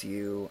 get back to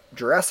you.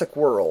 Jurassic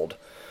World.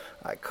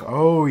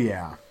 Oh,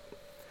 yeah.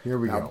 Here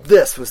we go.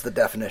 This was the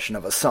definition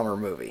of a summer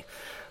movie.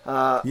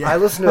 I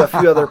listened to a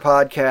few other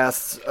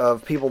podcasts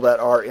of people that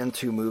are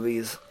into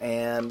movies,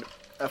 and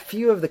a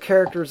few of the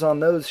characters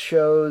on those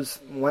shows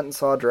went and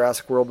saw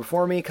Jurassic World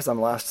before me because I'm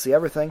last to see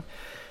everything.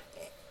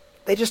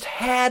 They just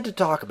had to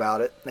talk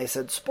about it. They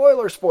said,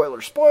 spoiler,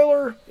 spoiler,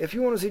 spoiler. If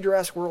you want to see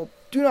Jurassic World,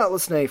 do not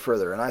listen any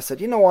further. And I said,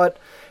 you know what?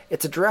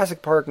 It's a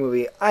Jurassic Park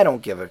movie. I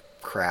don't give a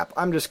crap.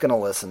 I'm just going to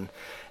listen.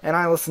 And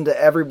I listened to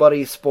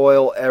everybody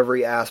spoil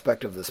every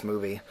aspect of this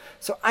movie.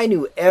 So I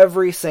knew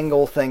every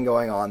single thing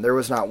going on. There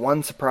was not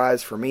one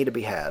surprise for me to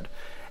be had.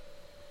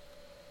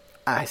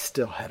 I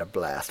still had a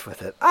blast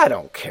with it. I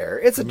don't care.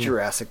 It's a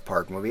Jurassic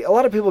Park movie. A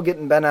lot of people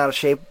getting bent out of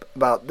shape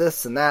about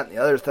this and that and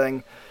the other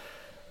thing.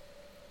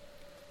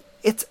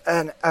 It's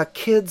a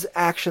kid's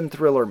action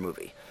thriller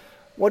movie.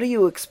 What do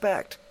you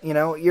expect?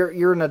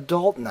 You're an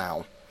adult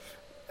now.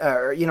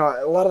 A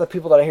lot of the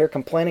people that I hear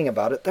complaining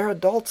about it, they're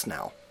adults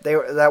now.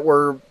 That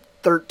were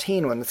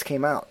 13 when this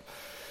came out.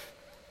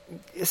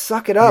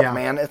 Suck it up,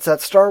 man. It's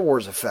that Star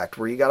Wars effect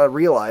where you got to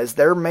realize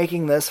they're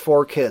making this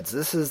for kids.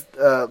 This is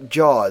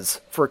Jaws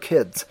for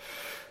kids.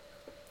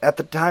 At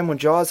the time when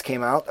Jaws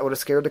came out, that would have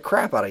scared the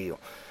crap out of you.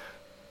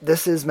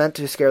 This is meant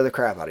to scare the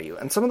crap out of you.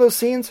 And some of those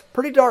scenes,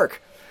 pretty dark.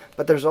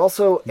 But there's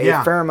also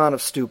a fair amount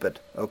of stupid,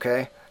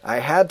 okay? I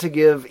had to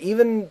give,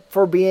 even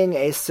for being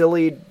a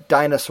silly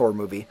dinosaur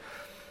movie,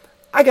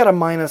 I got a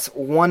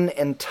 -1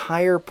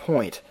 entire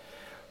point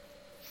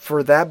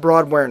for that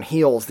broad wearing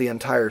heels the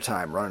entire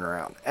time running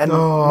around. And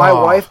my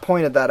wife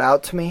pointed that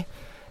out to me,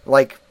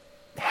 like,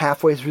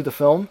 halfway through the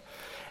film.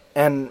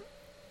 And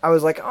I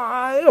was like,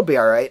 it'll be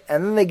alright.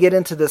 And then they get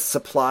into this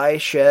supply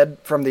shed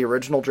from the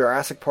original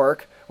Jurassic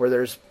Park, where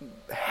there's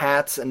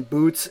hats and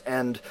boots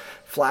and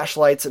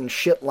flashlights and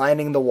shit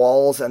lining the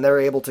walls, and they're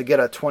able to get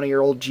a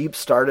 20-year-old Jeep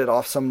started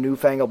off some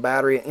newfangled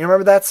battery. You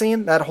remember that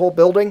scene? That whole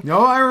building?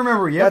 No, I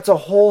remember, yeah. That's a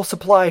whole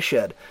supply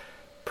shed.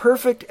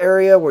 Perfect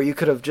area where you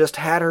could have just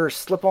had her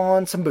slip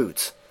on some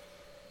boots.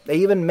 They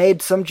even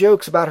made some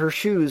jokes about her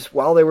shoes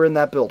while they were in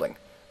that building,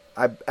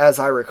 as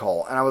I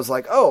recall. And I was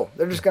like,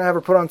 they're just going to have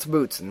her put on some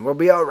boots and we'll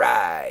be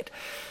alright.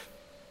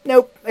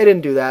 Nope, they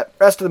didn't do that.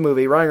 Rest of the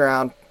movie, running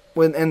around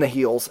in the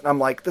heels. And I'm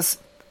like, this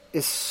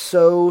is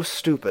so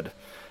stupid.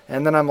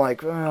 And then I'm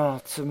like,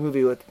 it's a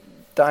movie with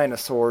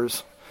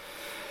dinosaurs.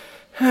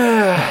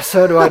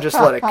 So do I just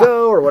let it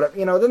go or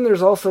whatever? Then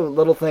there's also a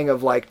little thing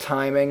of like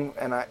timing,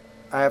 and I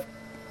have...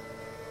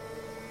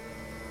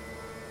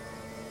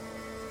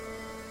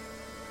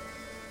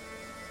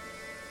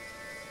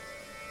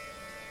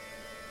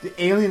 The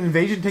alien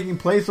invasion taking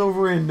place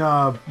over in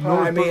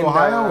Northbrook,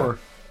 Ohio? Or?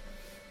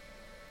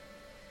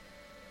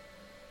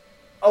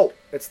 Oh,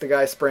 it's the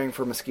guy spraying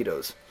for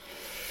mosquitoes.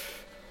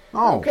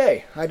 Oh.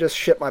 Okay, I just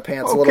shit my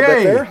pants a little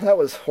bit there. That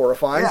was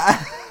horrifying.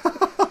 Yeah.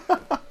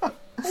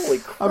 Holy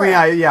crap. I mean,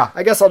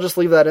 I guess I'll just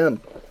leave that in.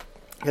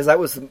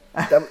 Because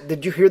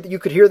did you hear that? You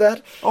could hear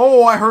that?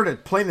 Oh, I heard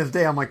it plain as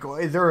day. I'm like,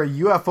 is there a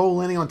UFO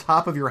landing on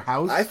top of your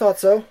house? I thought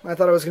so. I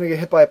thought I was going to get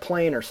hit by a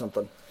plane or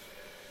something.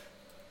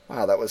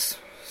 Wow, that was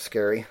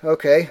scary.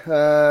 Okay,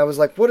 I was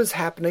like, what is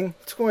happening?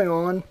 What's going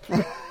on?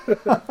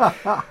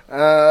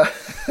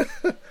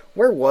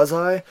 Where was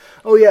I?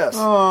 Oh, yes.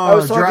 I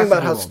was talking Jurassic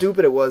about how World.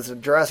 stupid it was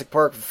in Jurassic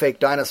Park with fake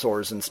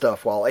dinosaurs and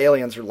stuff while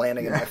aliens are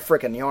landing in my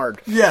frickin'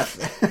 yard. Yes.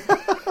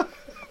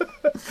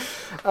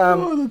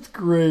 Oh, that's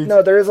great.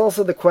 No, there is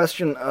also the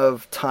question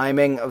of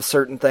timing of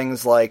certain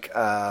things like... see,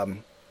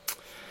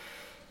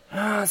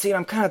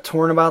 I'm kind of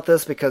torn about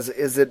this because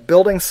is it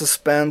building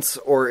suspense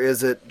or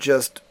is it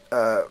just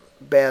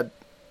bad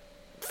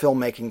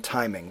filmmaking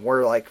timing?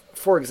 Where, like,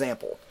 for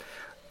example,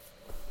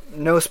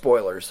 no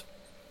spoilers,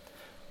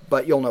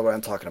 but you'll know what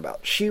I'm talking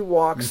about. She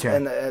walks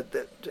in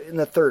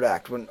the third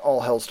act when all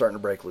hell's starting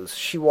to break loose.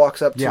 She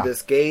walks up to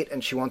this gate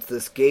and she wants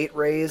this gate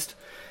raised,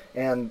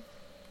 and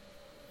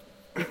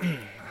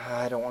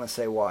I don't want to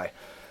say why.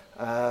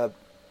 The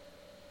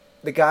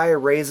guy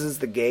raises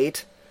the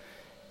gate,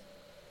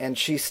 and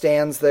she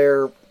stands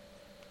there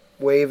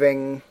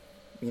waving.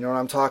 You know what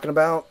I'm talking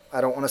about?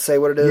 I don't want to say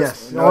what it is.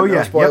 Yes.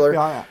 No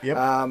spoiler.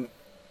 Yep.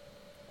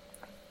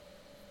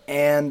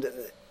 And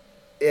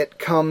it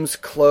comes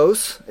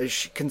close, as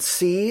she can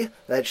see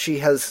that she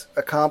has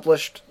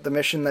accomplished the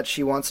mission that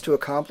she wants to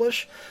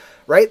accomplish.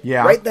 Right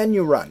then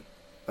you run.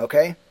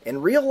 Okay?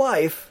 In real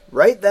life,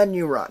 right then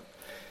you run.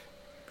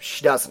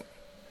 She doesn't.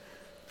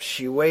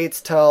 She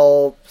waits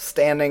till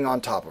standing on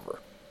top of her.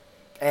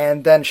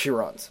 And then she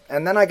runs.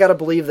 And then I gotta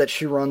believe that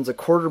she runs a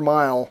quarter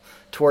mile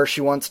to where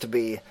she wants to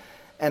be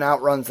and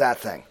outruns that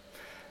thing.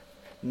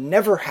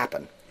 Never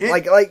happen.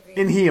 Like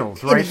in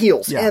heels, right? In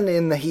heels. Yeah. And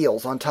in the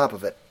heels on top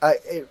of it.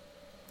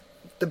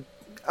 The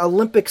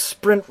Olympic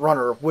sprint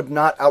runner would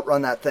not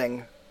outrun that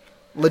thing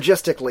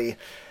logistically.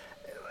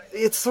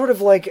 It's sort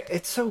of like,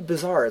 it's so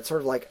bizarre. It's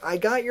sort of like, I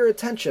got your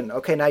attention.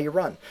 Okay, now you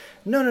run.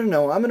 No.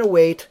 I'm going to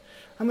wait.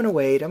 I'm going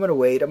to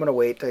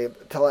wait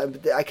till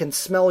I can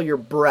smell your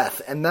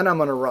breath, and then I'm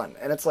going to run.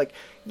 And it's like,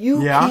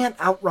 you can't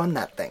outrun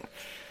that thing.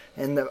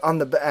 And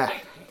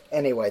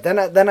anyway,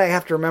 then I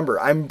have to remember,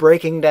 I'm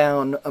breaking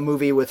down a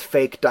movie with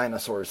fake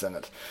dinosaurs in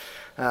it.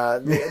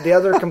 The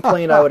other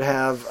complaint I would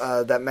have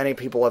that many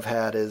people have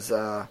had is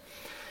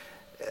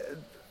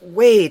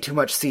way too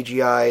much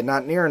CGI,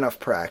 not near enough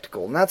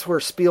practical. And that's where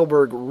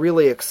Spielberg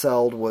really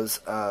excelled, was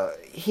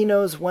he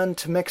knows when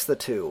to mix the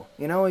two.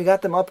 You know, you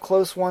got them up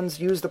close ones,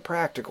 use the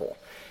practical.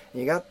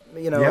 You got,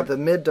 the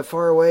mid to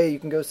far away, you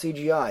can go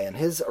CGI. And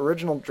his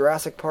original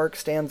Jurassic Park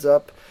stands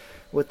up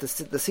with the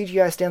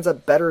CGI stands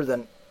up better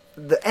than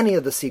any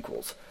of the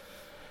sequels.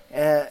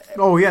 They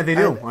do. I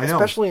know.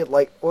 Especially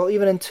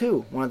even in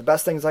 2, one of the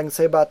best things I can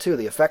say about 2,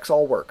 the effects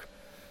all work.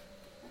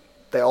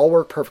 They all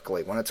work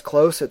perfectly. When it's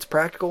close, it's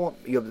practical,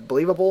 you have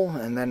believable,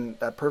 and then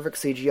that perfect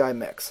CGI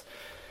mix.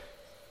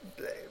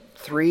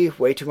 3,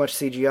 way too much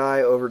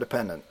CGI,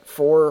 over-dependent.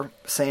 4,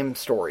 same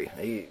story.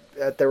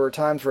 There were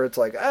times where it's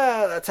like,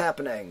 that's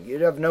happening.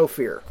 You'd have no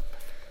fear.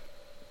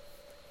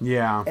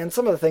 Yeah. And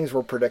some of the things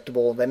were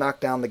predictable. They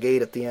knocked down the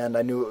gate at the end.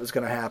 I knew it was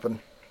going to happen.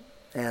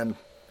 And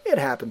it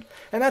happened.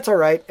 And that's all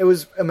right. It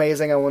was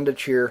amazing. I wanted to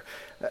cheer.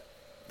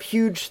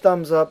 Huge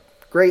thumbs up.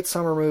 Great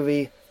summer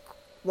movie.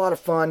 A lot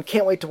of fun.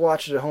 Can't wait to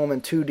watch it at home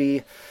in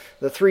 2D.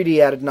 The 3D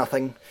added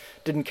nothing.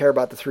 Didn't care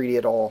about the 3D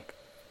at all.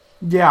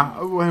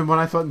 Yeah, when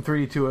I saw it in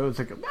 3D too, it was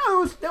like,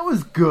 no, that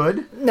was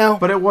good. No.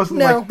 But it wasn't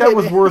like, that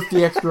was worth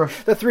the extra.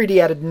 The 3D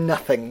added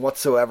nothing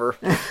whatsoever.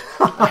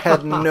 I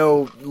had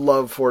no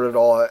love for it at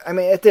all. I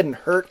mean, it didn't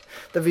hurt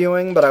the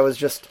viewing, but I was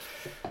just...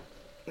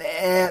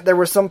 there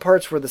were some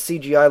parts where the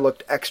CGI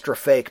looked extra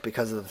fake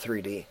because of the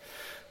 3D.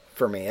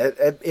 For me,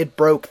 it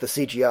broke the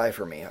CGI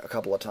for me a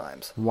couple of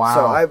times. Wow!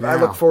 So I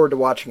look forward to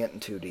watching it in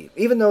 2D,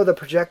 even though the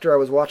projector I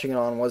was watching it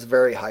on was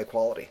very high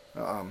quality.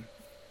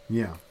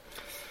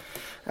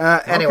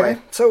 Anyway,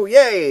 so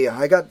yay!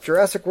 I got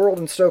Jurassic World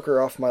and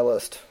Stoker off my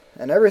list,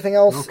 and everything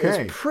else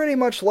is pretty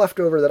much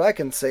leftover that I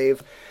can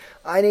save.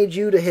 I need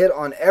you to hit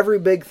on every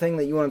big thing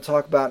that you want to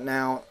talk about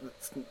now.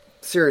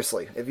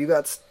 Seriously, if you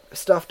got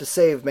stuff to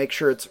save, make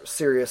sure it's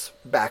serious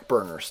back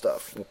burner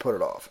stuff. We'll put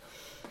it off.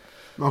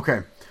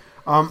 Okay.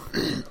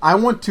 I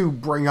want to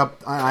bring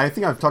up, I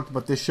think I've talked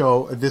about this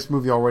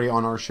movie already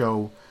on our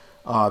show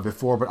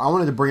before, but I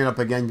wanted to bring it up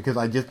again because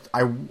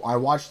I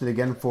watched it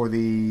again for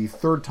the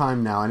third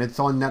time now, and it's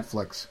on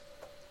Netflix.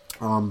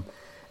 And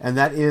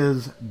that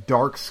is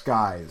Dark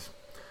Skies.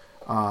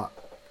 I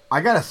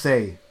gotta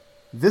say,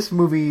 this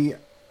movie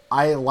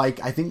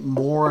I think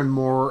more and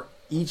more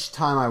each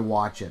time I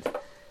watch it.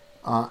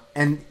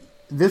 And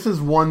this is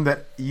one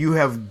that you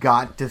have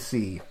got to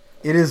see.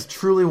 It is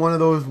truly one of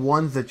those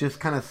ones that just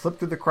kind of slipped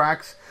through the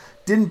cracks.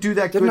 Didn't do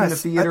that good in the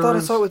theaters. I thought I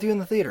saw it with you in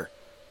the theater.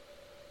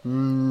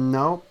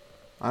 Nope.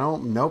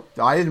 Nope.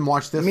 I didn't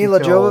watch this Mila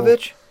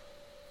Jovovich?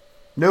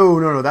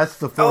 No. That's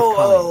the forthcoming.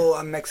 Oh,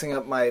 I'm mixing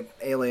up my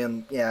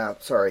Alien. Yeah,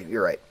 sorry.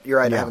 You're right. Yeah.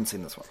 I haven't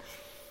seen this one.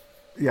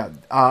 Yeah.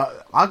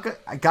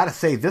 I gotta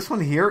say, this one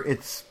here,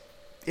 it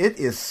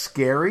is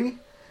scary.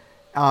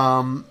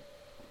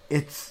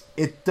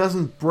 It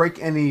doesn't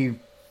break any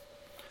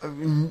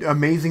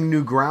amazing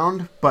new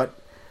ground, but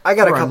I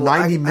got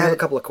I have a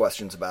couple of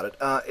questions about it.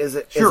 Is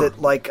it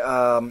like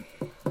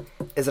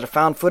is it a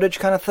found footage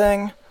kind of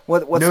thing?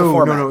 What's the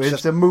format? No, it's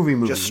just a movie.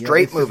 Just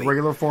straight movie. Just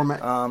regular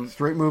format.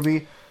 Straight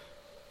movie.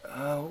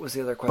 What was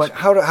the other question?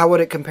 How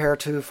would it compare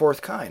to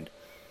Fourth Kind?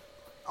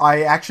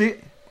 I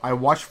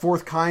watched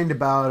Fourth Kind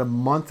about a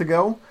month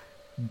ago.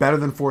 Better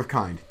than Fourth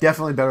Kind.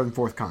 Definitely better than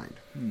Fourth Kind.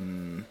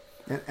 And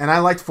I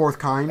liked Fourth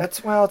Kind. It's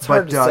hard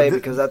to say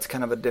because that's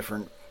kind of a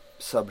different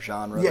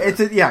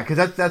subgenre. Yeah,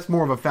 because that's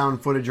more of a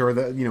found footage or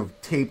the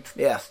taped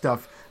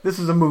stuff. This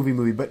is a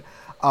movie, but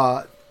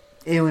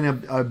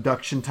alien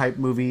abduction type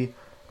movie.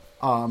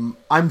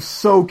 I'm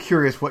so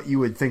curious what you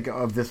would think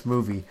of this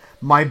movie.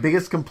 My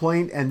biggest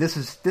complaint, and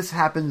this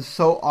happens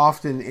so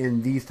often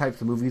in these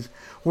types of movies,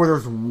 where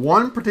there's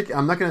one particular.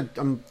 I'm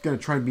gonna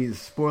try to be as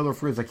spoiler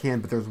free as I can,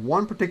 but there's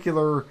one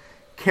particular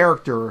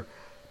character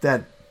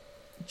that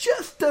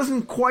just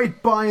doesn't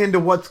quite buy into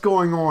what's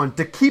going on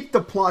to keep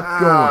the plot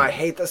going. I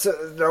hate this.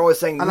 They're always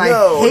saying, I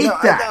hate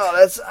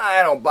that.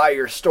 I don't buy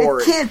your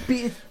story.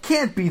 It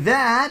can't be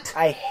that.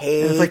 I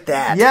hate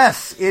that.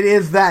 Yes, it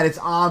is that. It's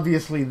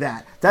obviously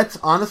that.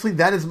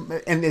 That is,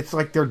 and it's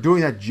like they're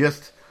doing that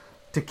just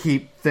to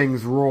keep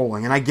things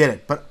rolling, and I get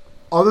it. But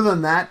other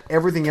than that,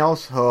 everything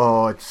else,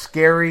 it's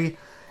scary,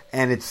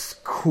 and it's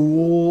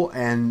cool,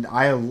 and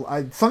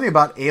I something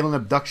about alien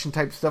abduction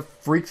type stuff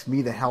freaks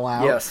me the hell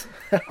out. Yes.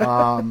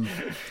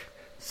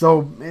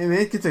 So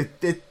it gets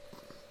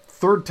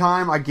third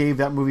time I gave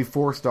that movie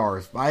 4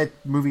 stars. That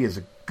movie is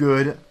a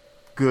good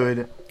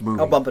movie.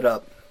 I'll bump it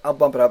up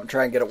and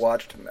try and get it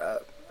watched.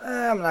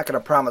 I'm not going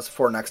to promise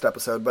for next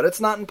episode, but it's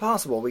not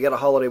impossible. We got a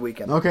holiday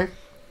weekend. Okay.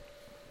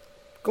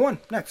 Go on,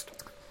 next.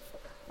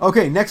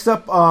 Okay, next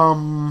up,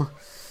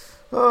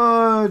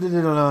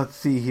 let's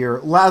see here.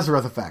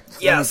 Lazarus Effect.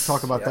 Yes. Let's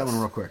talk about that one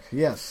real quick.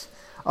 Yes.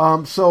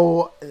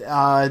 So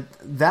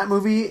that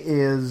movie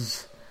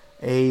is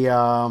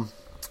 80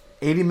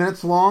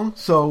 minutes long,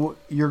 so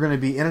you're going to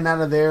be in and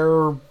out of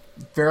there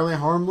fairly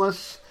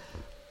harmless.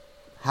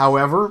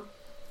 However,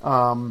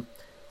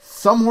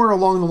 somewhere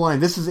along the line,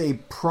 this is a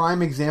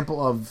prime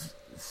example of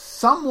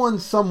someone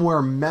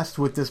somewhere messed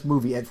with this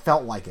movie. It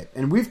felt like it.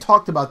 And we've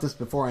talked about this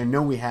before, I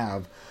know we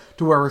have,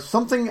 to where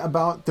something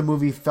about the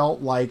movie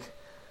felt like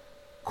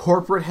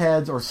corporate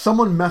heads or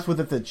someone messed with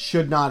it that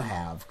should not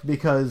have,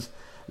 because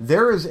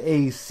there is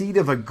a seed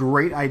of a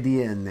great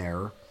idea in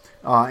there.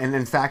 And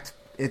in fact,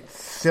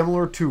 it's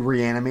similar to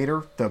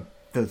Reanimator,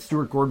 the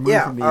Stuart Gordon movie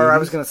from the 80s. I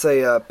was going to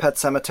say Pet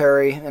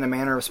Sematary, in a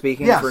manner of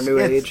speaking, for a new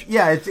age.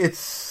 Yeah, it's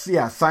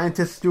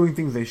scientists doing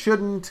things they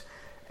shouldn't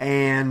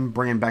and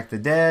bringing back the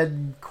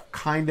dead,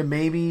 kind of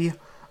maybe.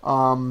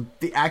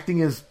 The acting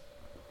is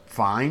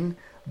fine,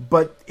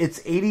 but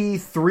it's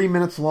 83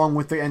 minutes long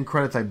with the end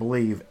credits, I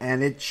believe,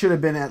 and it should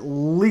have been at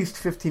least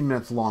 15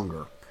 minutes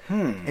longer.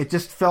 It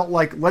just felt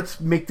like, let's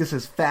make this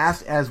as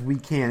fast as we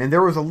can. And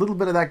there was a little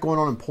bit of that going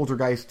on in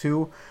Poltergeist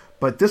too,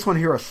 but this one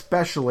here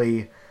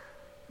especially,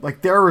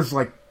 like there is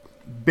like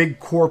big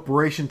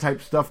corporation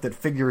type stuff that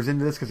figures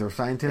into this because they're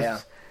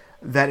scientists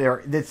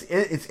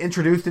it's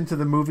introduced into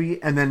the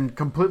movie and then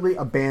completely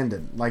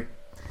abandoned. Like,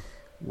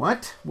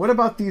 what? What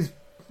about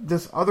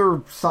this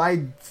other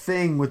side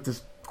thing with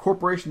this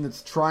corporation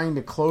that's trying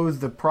to close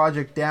the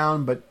project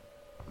down, but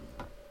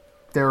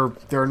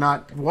they're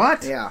not,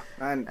 what? Yeah.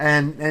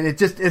 And it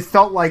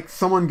felt like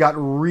someone got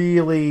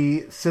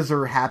really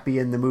scissor happy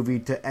in the movie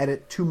to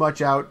edit too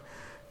much out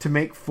to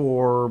make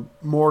for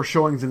more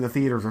showings in the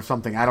theaters or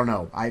something. I don't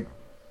know. I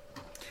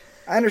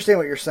understand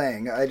what you're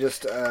saying. I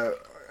just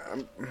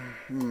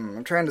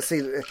I'm trying to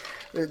see,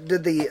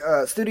 did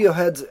the studio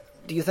heads,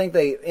 do you think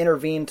they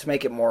intervened to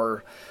make it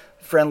more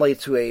friendly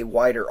to a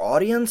wider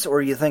audience,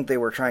 or do you think they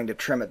were trying to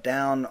trim it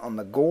down on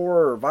the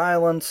gore or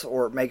violence,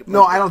 or make it...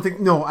 No, I don't think...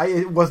 No,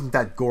 it wasn't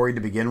that gory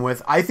to begin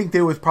with. I think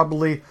there was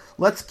probably,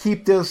 let's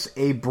keep this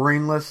a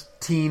brainless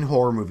teen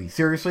horror movie.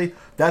 Seriously,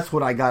 that's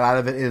what I got out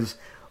of it, is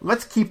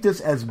let's keep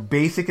this as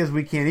basic as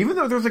we can, even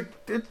though there's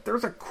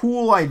a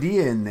cool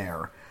idea in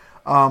there.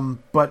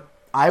 But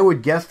I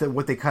would guess that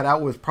what they cut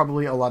out was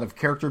probably a lot of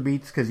character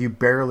beats, because you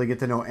barely get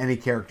to know any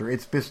character.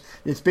 It's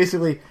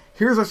basically,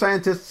 here's our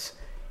scientists...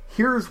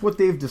 Here's what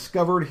they've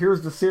discovered.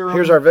 Here's the serum.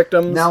 Here's our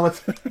victims. Now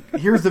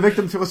here's the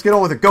victims. So let's get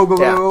on with it.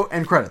 Go,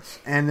 and credits.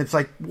 And it's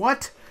like,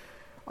 what?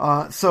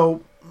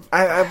 So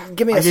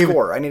give me a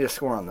score. I need a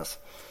score on this.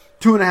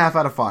 2.5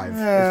 out of 5 is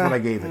what I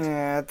gave it.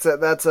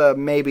 That's a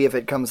maybe if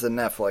it comes to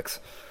Netflix.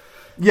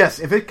 Yes,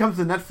 if it comes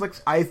to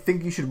Netflix, I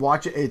think you should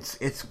watch it.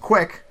 It's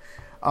quick,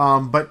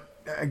 but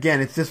again,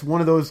 it's just one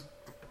of those.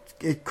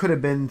 It could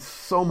have been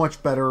so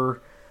much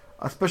better,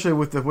 especially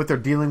with what they're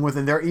dealing with,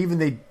 and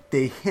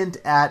they hint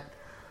at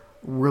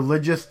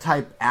religious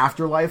type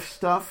afterlife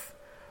stuff,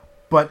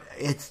 but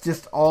it's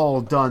just all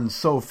done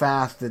so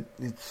fast that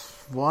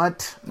it's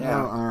what?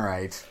 Yeah. Oh, all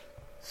right.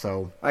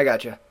 So I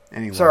got you.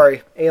 Anyway,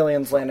 sorry,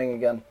 aliens landing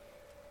again.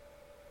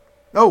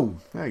 Oh,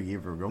 there you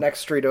go. Next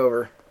street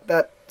over.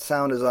 That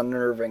sound is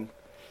unnerving.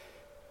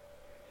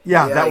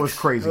 Yeah, Yikes. That was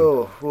crazy.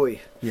 Oh,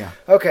 boy. Yeah.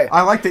 Okay.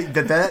 I like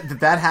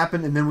that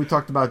happened, and then we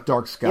talked about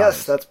Dark Skies.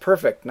 Yes, that's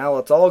perfect. Now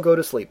let's all go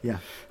to sleep. Yeah.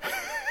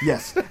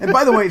 Yes. And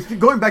by the way,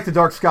 going back to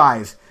Dark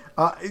Skies.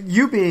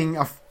 You being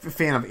a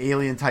fan of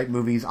alien type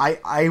movies, I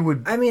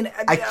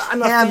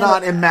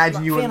cannot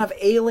imagine you. I'm a fan of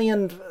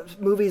alien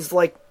movies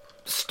like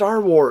Star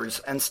Wars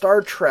and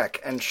Star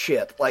Trek and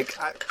shit. Like,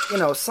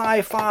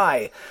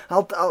 sci-fi.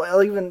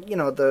 I'll even,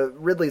 the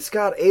Ridley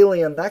Scott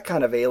Alien, that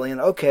kind of Alien,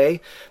 okay.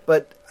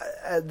 But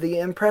the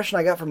impression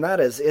I got from that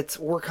is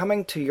we're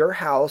coming to your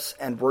house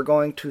and we're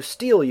going to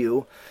steal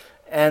you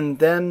and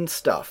then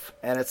stuff.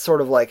 And it's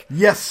sort of like,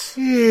 yes,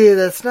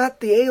 that's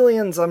not the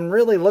aliens I'm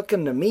really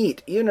looking to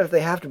meet. Even if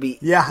they have to be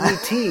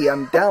E.T.,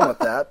 I'm down with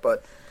that,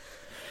 but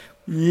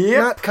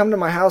not come to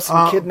my house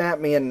and kidnap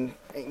me and,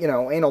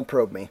 anal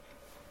probe me.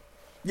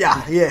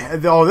 Yeah.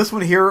 Oh, this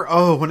one here,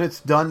 when it's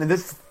done, and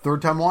this is the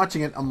third time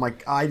watching it, I'm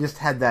like, I just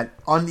had that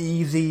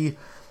uneasy,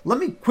 let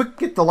me quick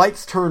get the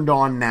lights turned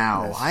on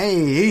now.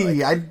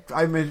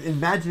 I'm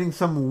imagining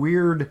some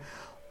weird,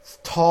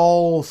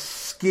 tall,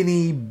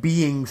 skinny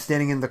being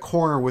standing in the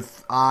corner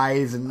with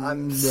eyes, and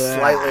I'm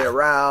slightly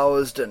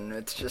aroused, and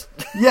it's just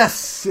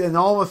yes, and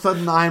all of a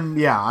sudden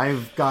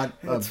I've got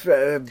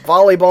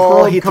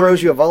volleyball. He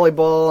throws you a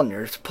volleyball, and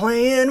you're just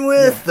playing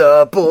with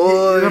the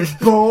boys.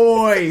 The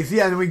boys,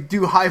 and we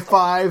do high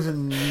fives,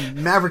 and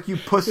Maverick, you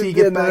pussy,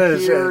 get back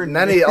here. And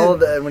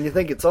then when you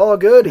think it's all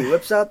good, he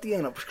whips out the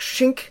anal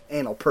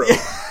probe.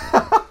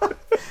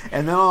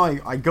 And then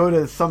I go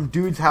to some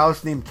dude's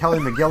house named Kelly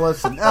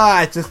McGillis, and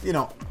it's just,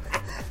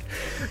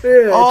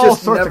 all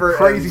sorts of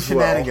crazy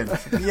shenanigans.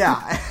 Well.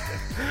 Yeah.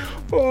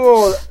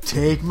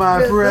 Take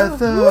my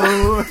breath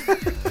away.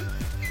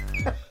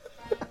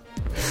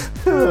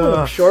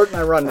 Short and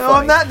I run funny.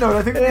 On that note,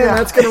 I think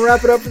that's going to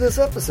wrap it up for this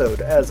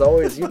episode. As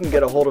always, you can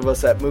get a hold of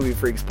us at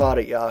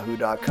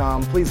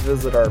moviefreakspod@yahoo.com. Please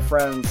visit our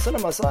friends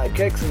Cinema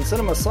Sidekicks and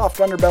Cinema Soft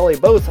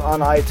Underbelly, both on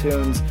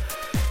iTunes.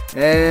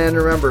 And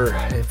remember,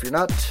 if you're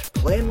not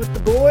playing with the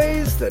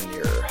boys, then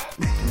you're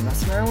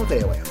messing around with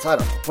aliens. I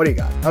don't know. What do you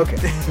got? Okay.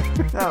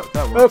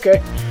 that works.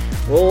 Okay.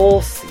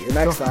 We'll see you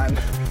next time.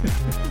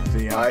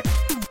 See ya. Bye.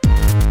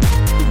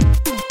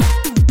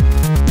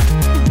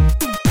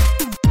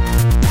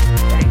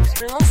 Thanks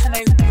for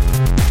listening.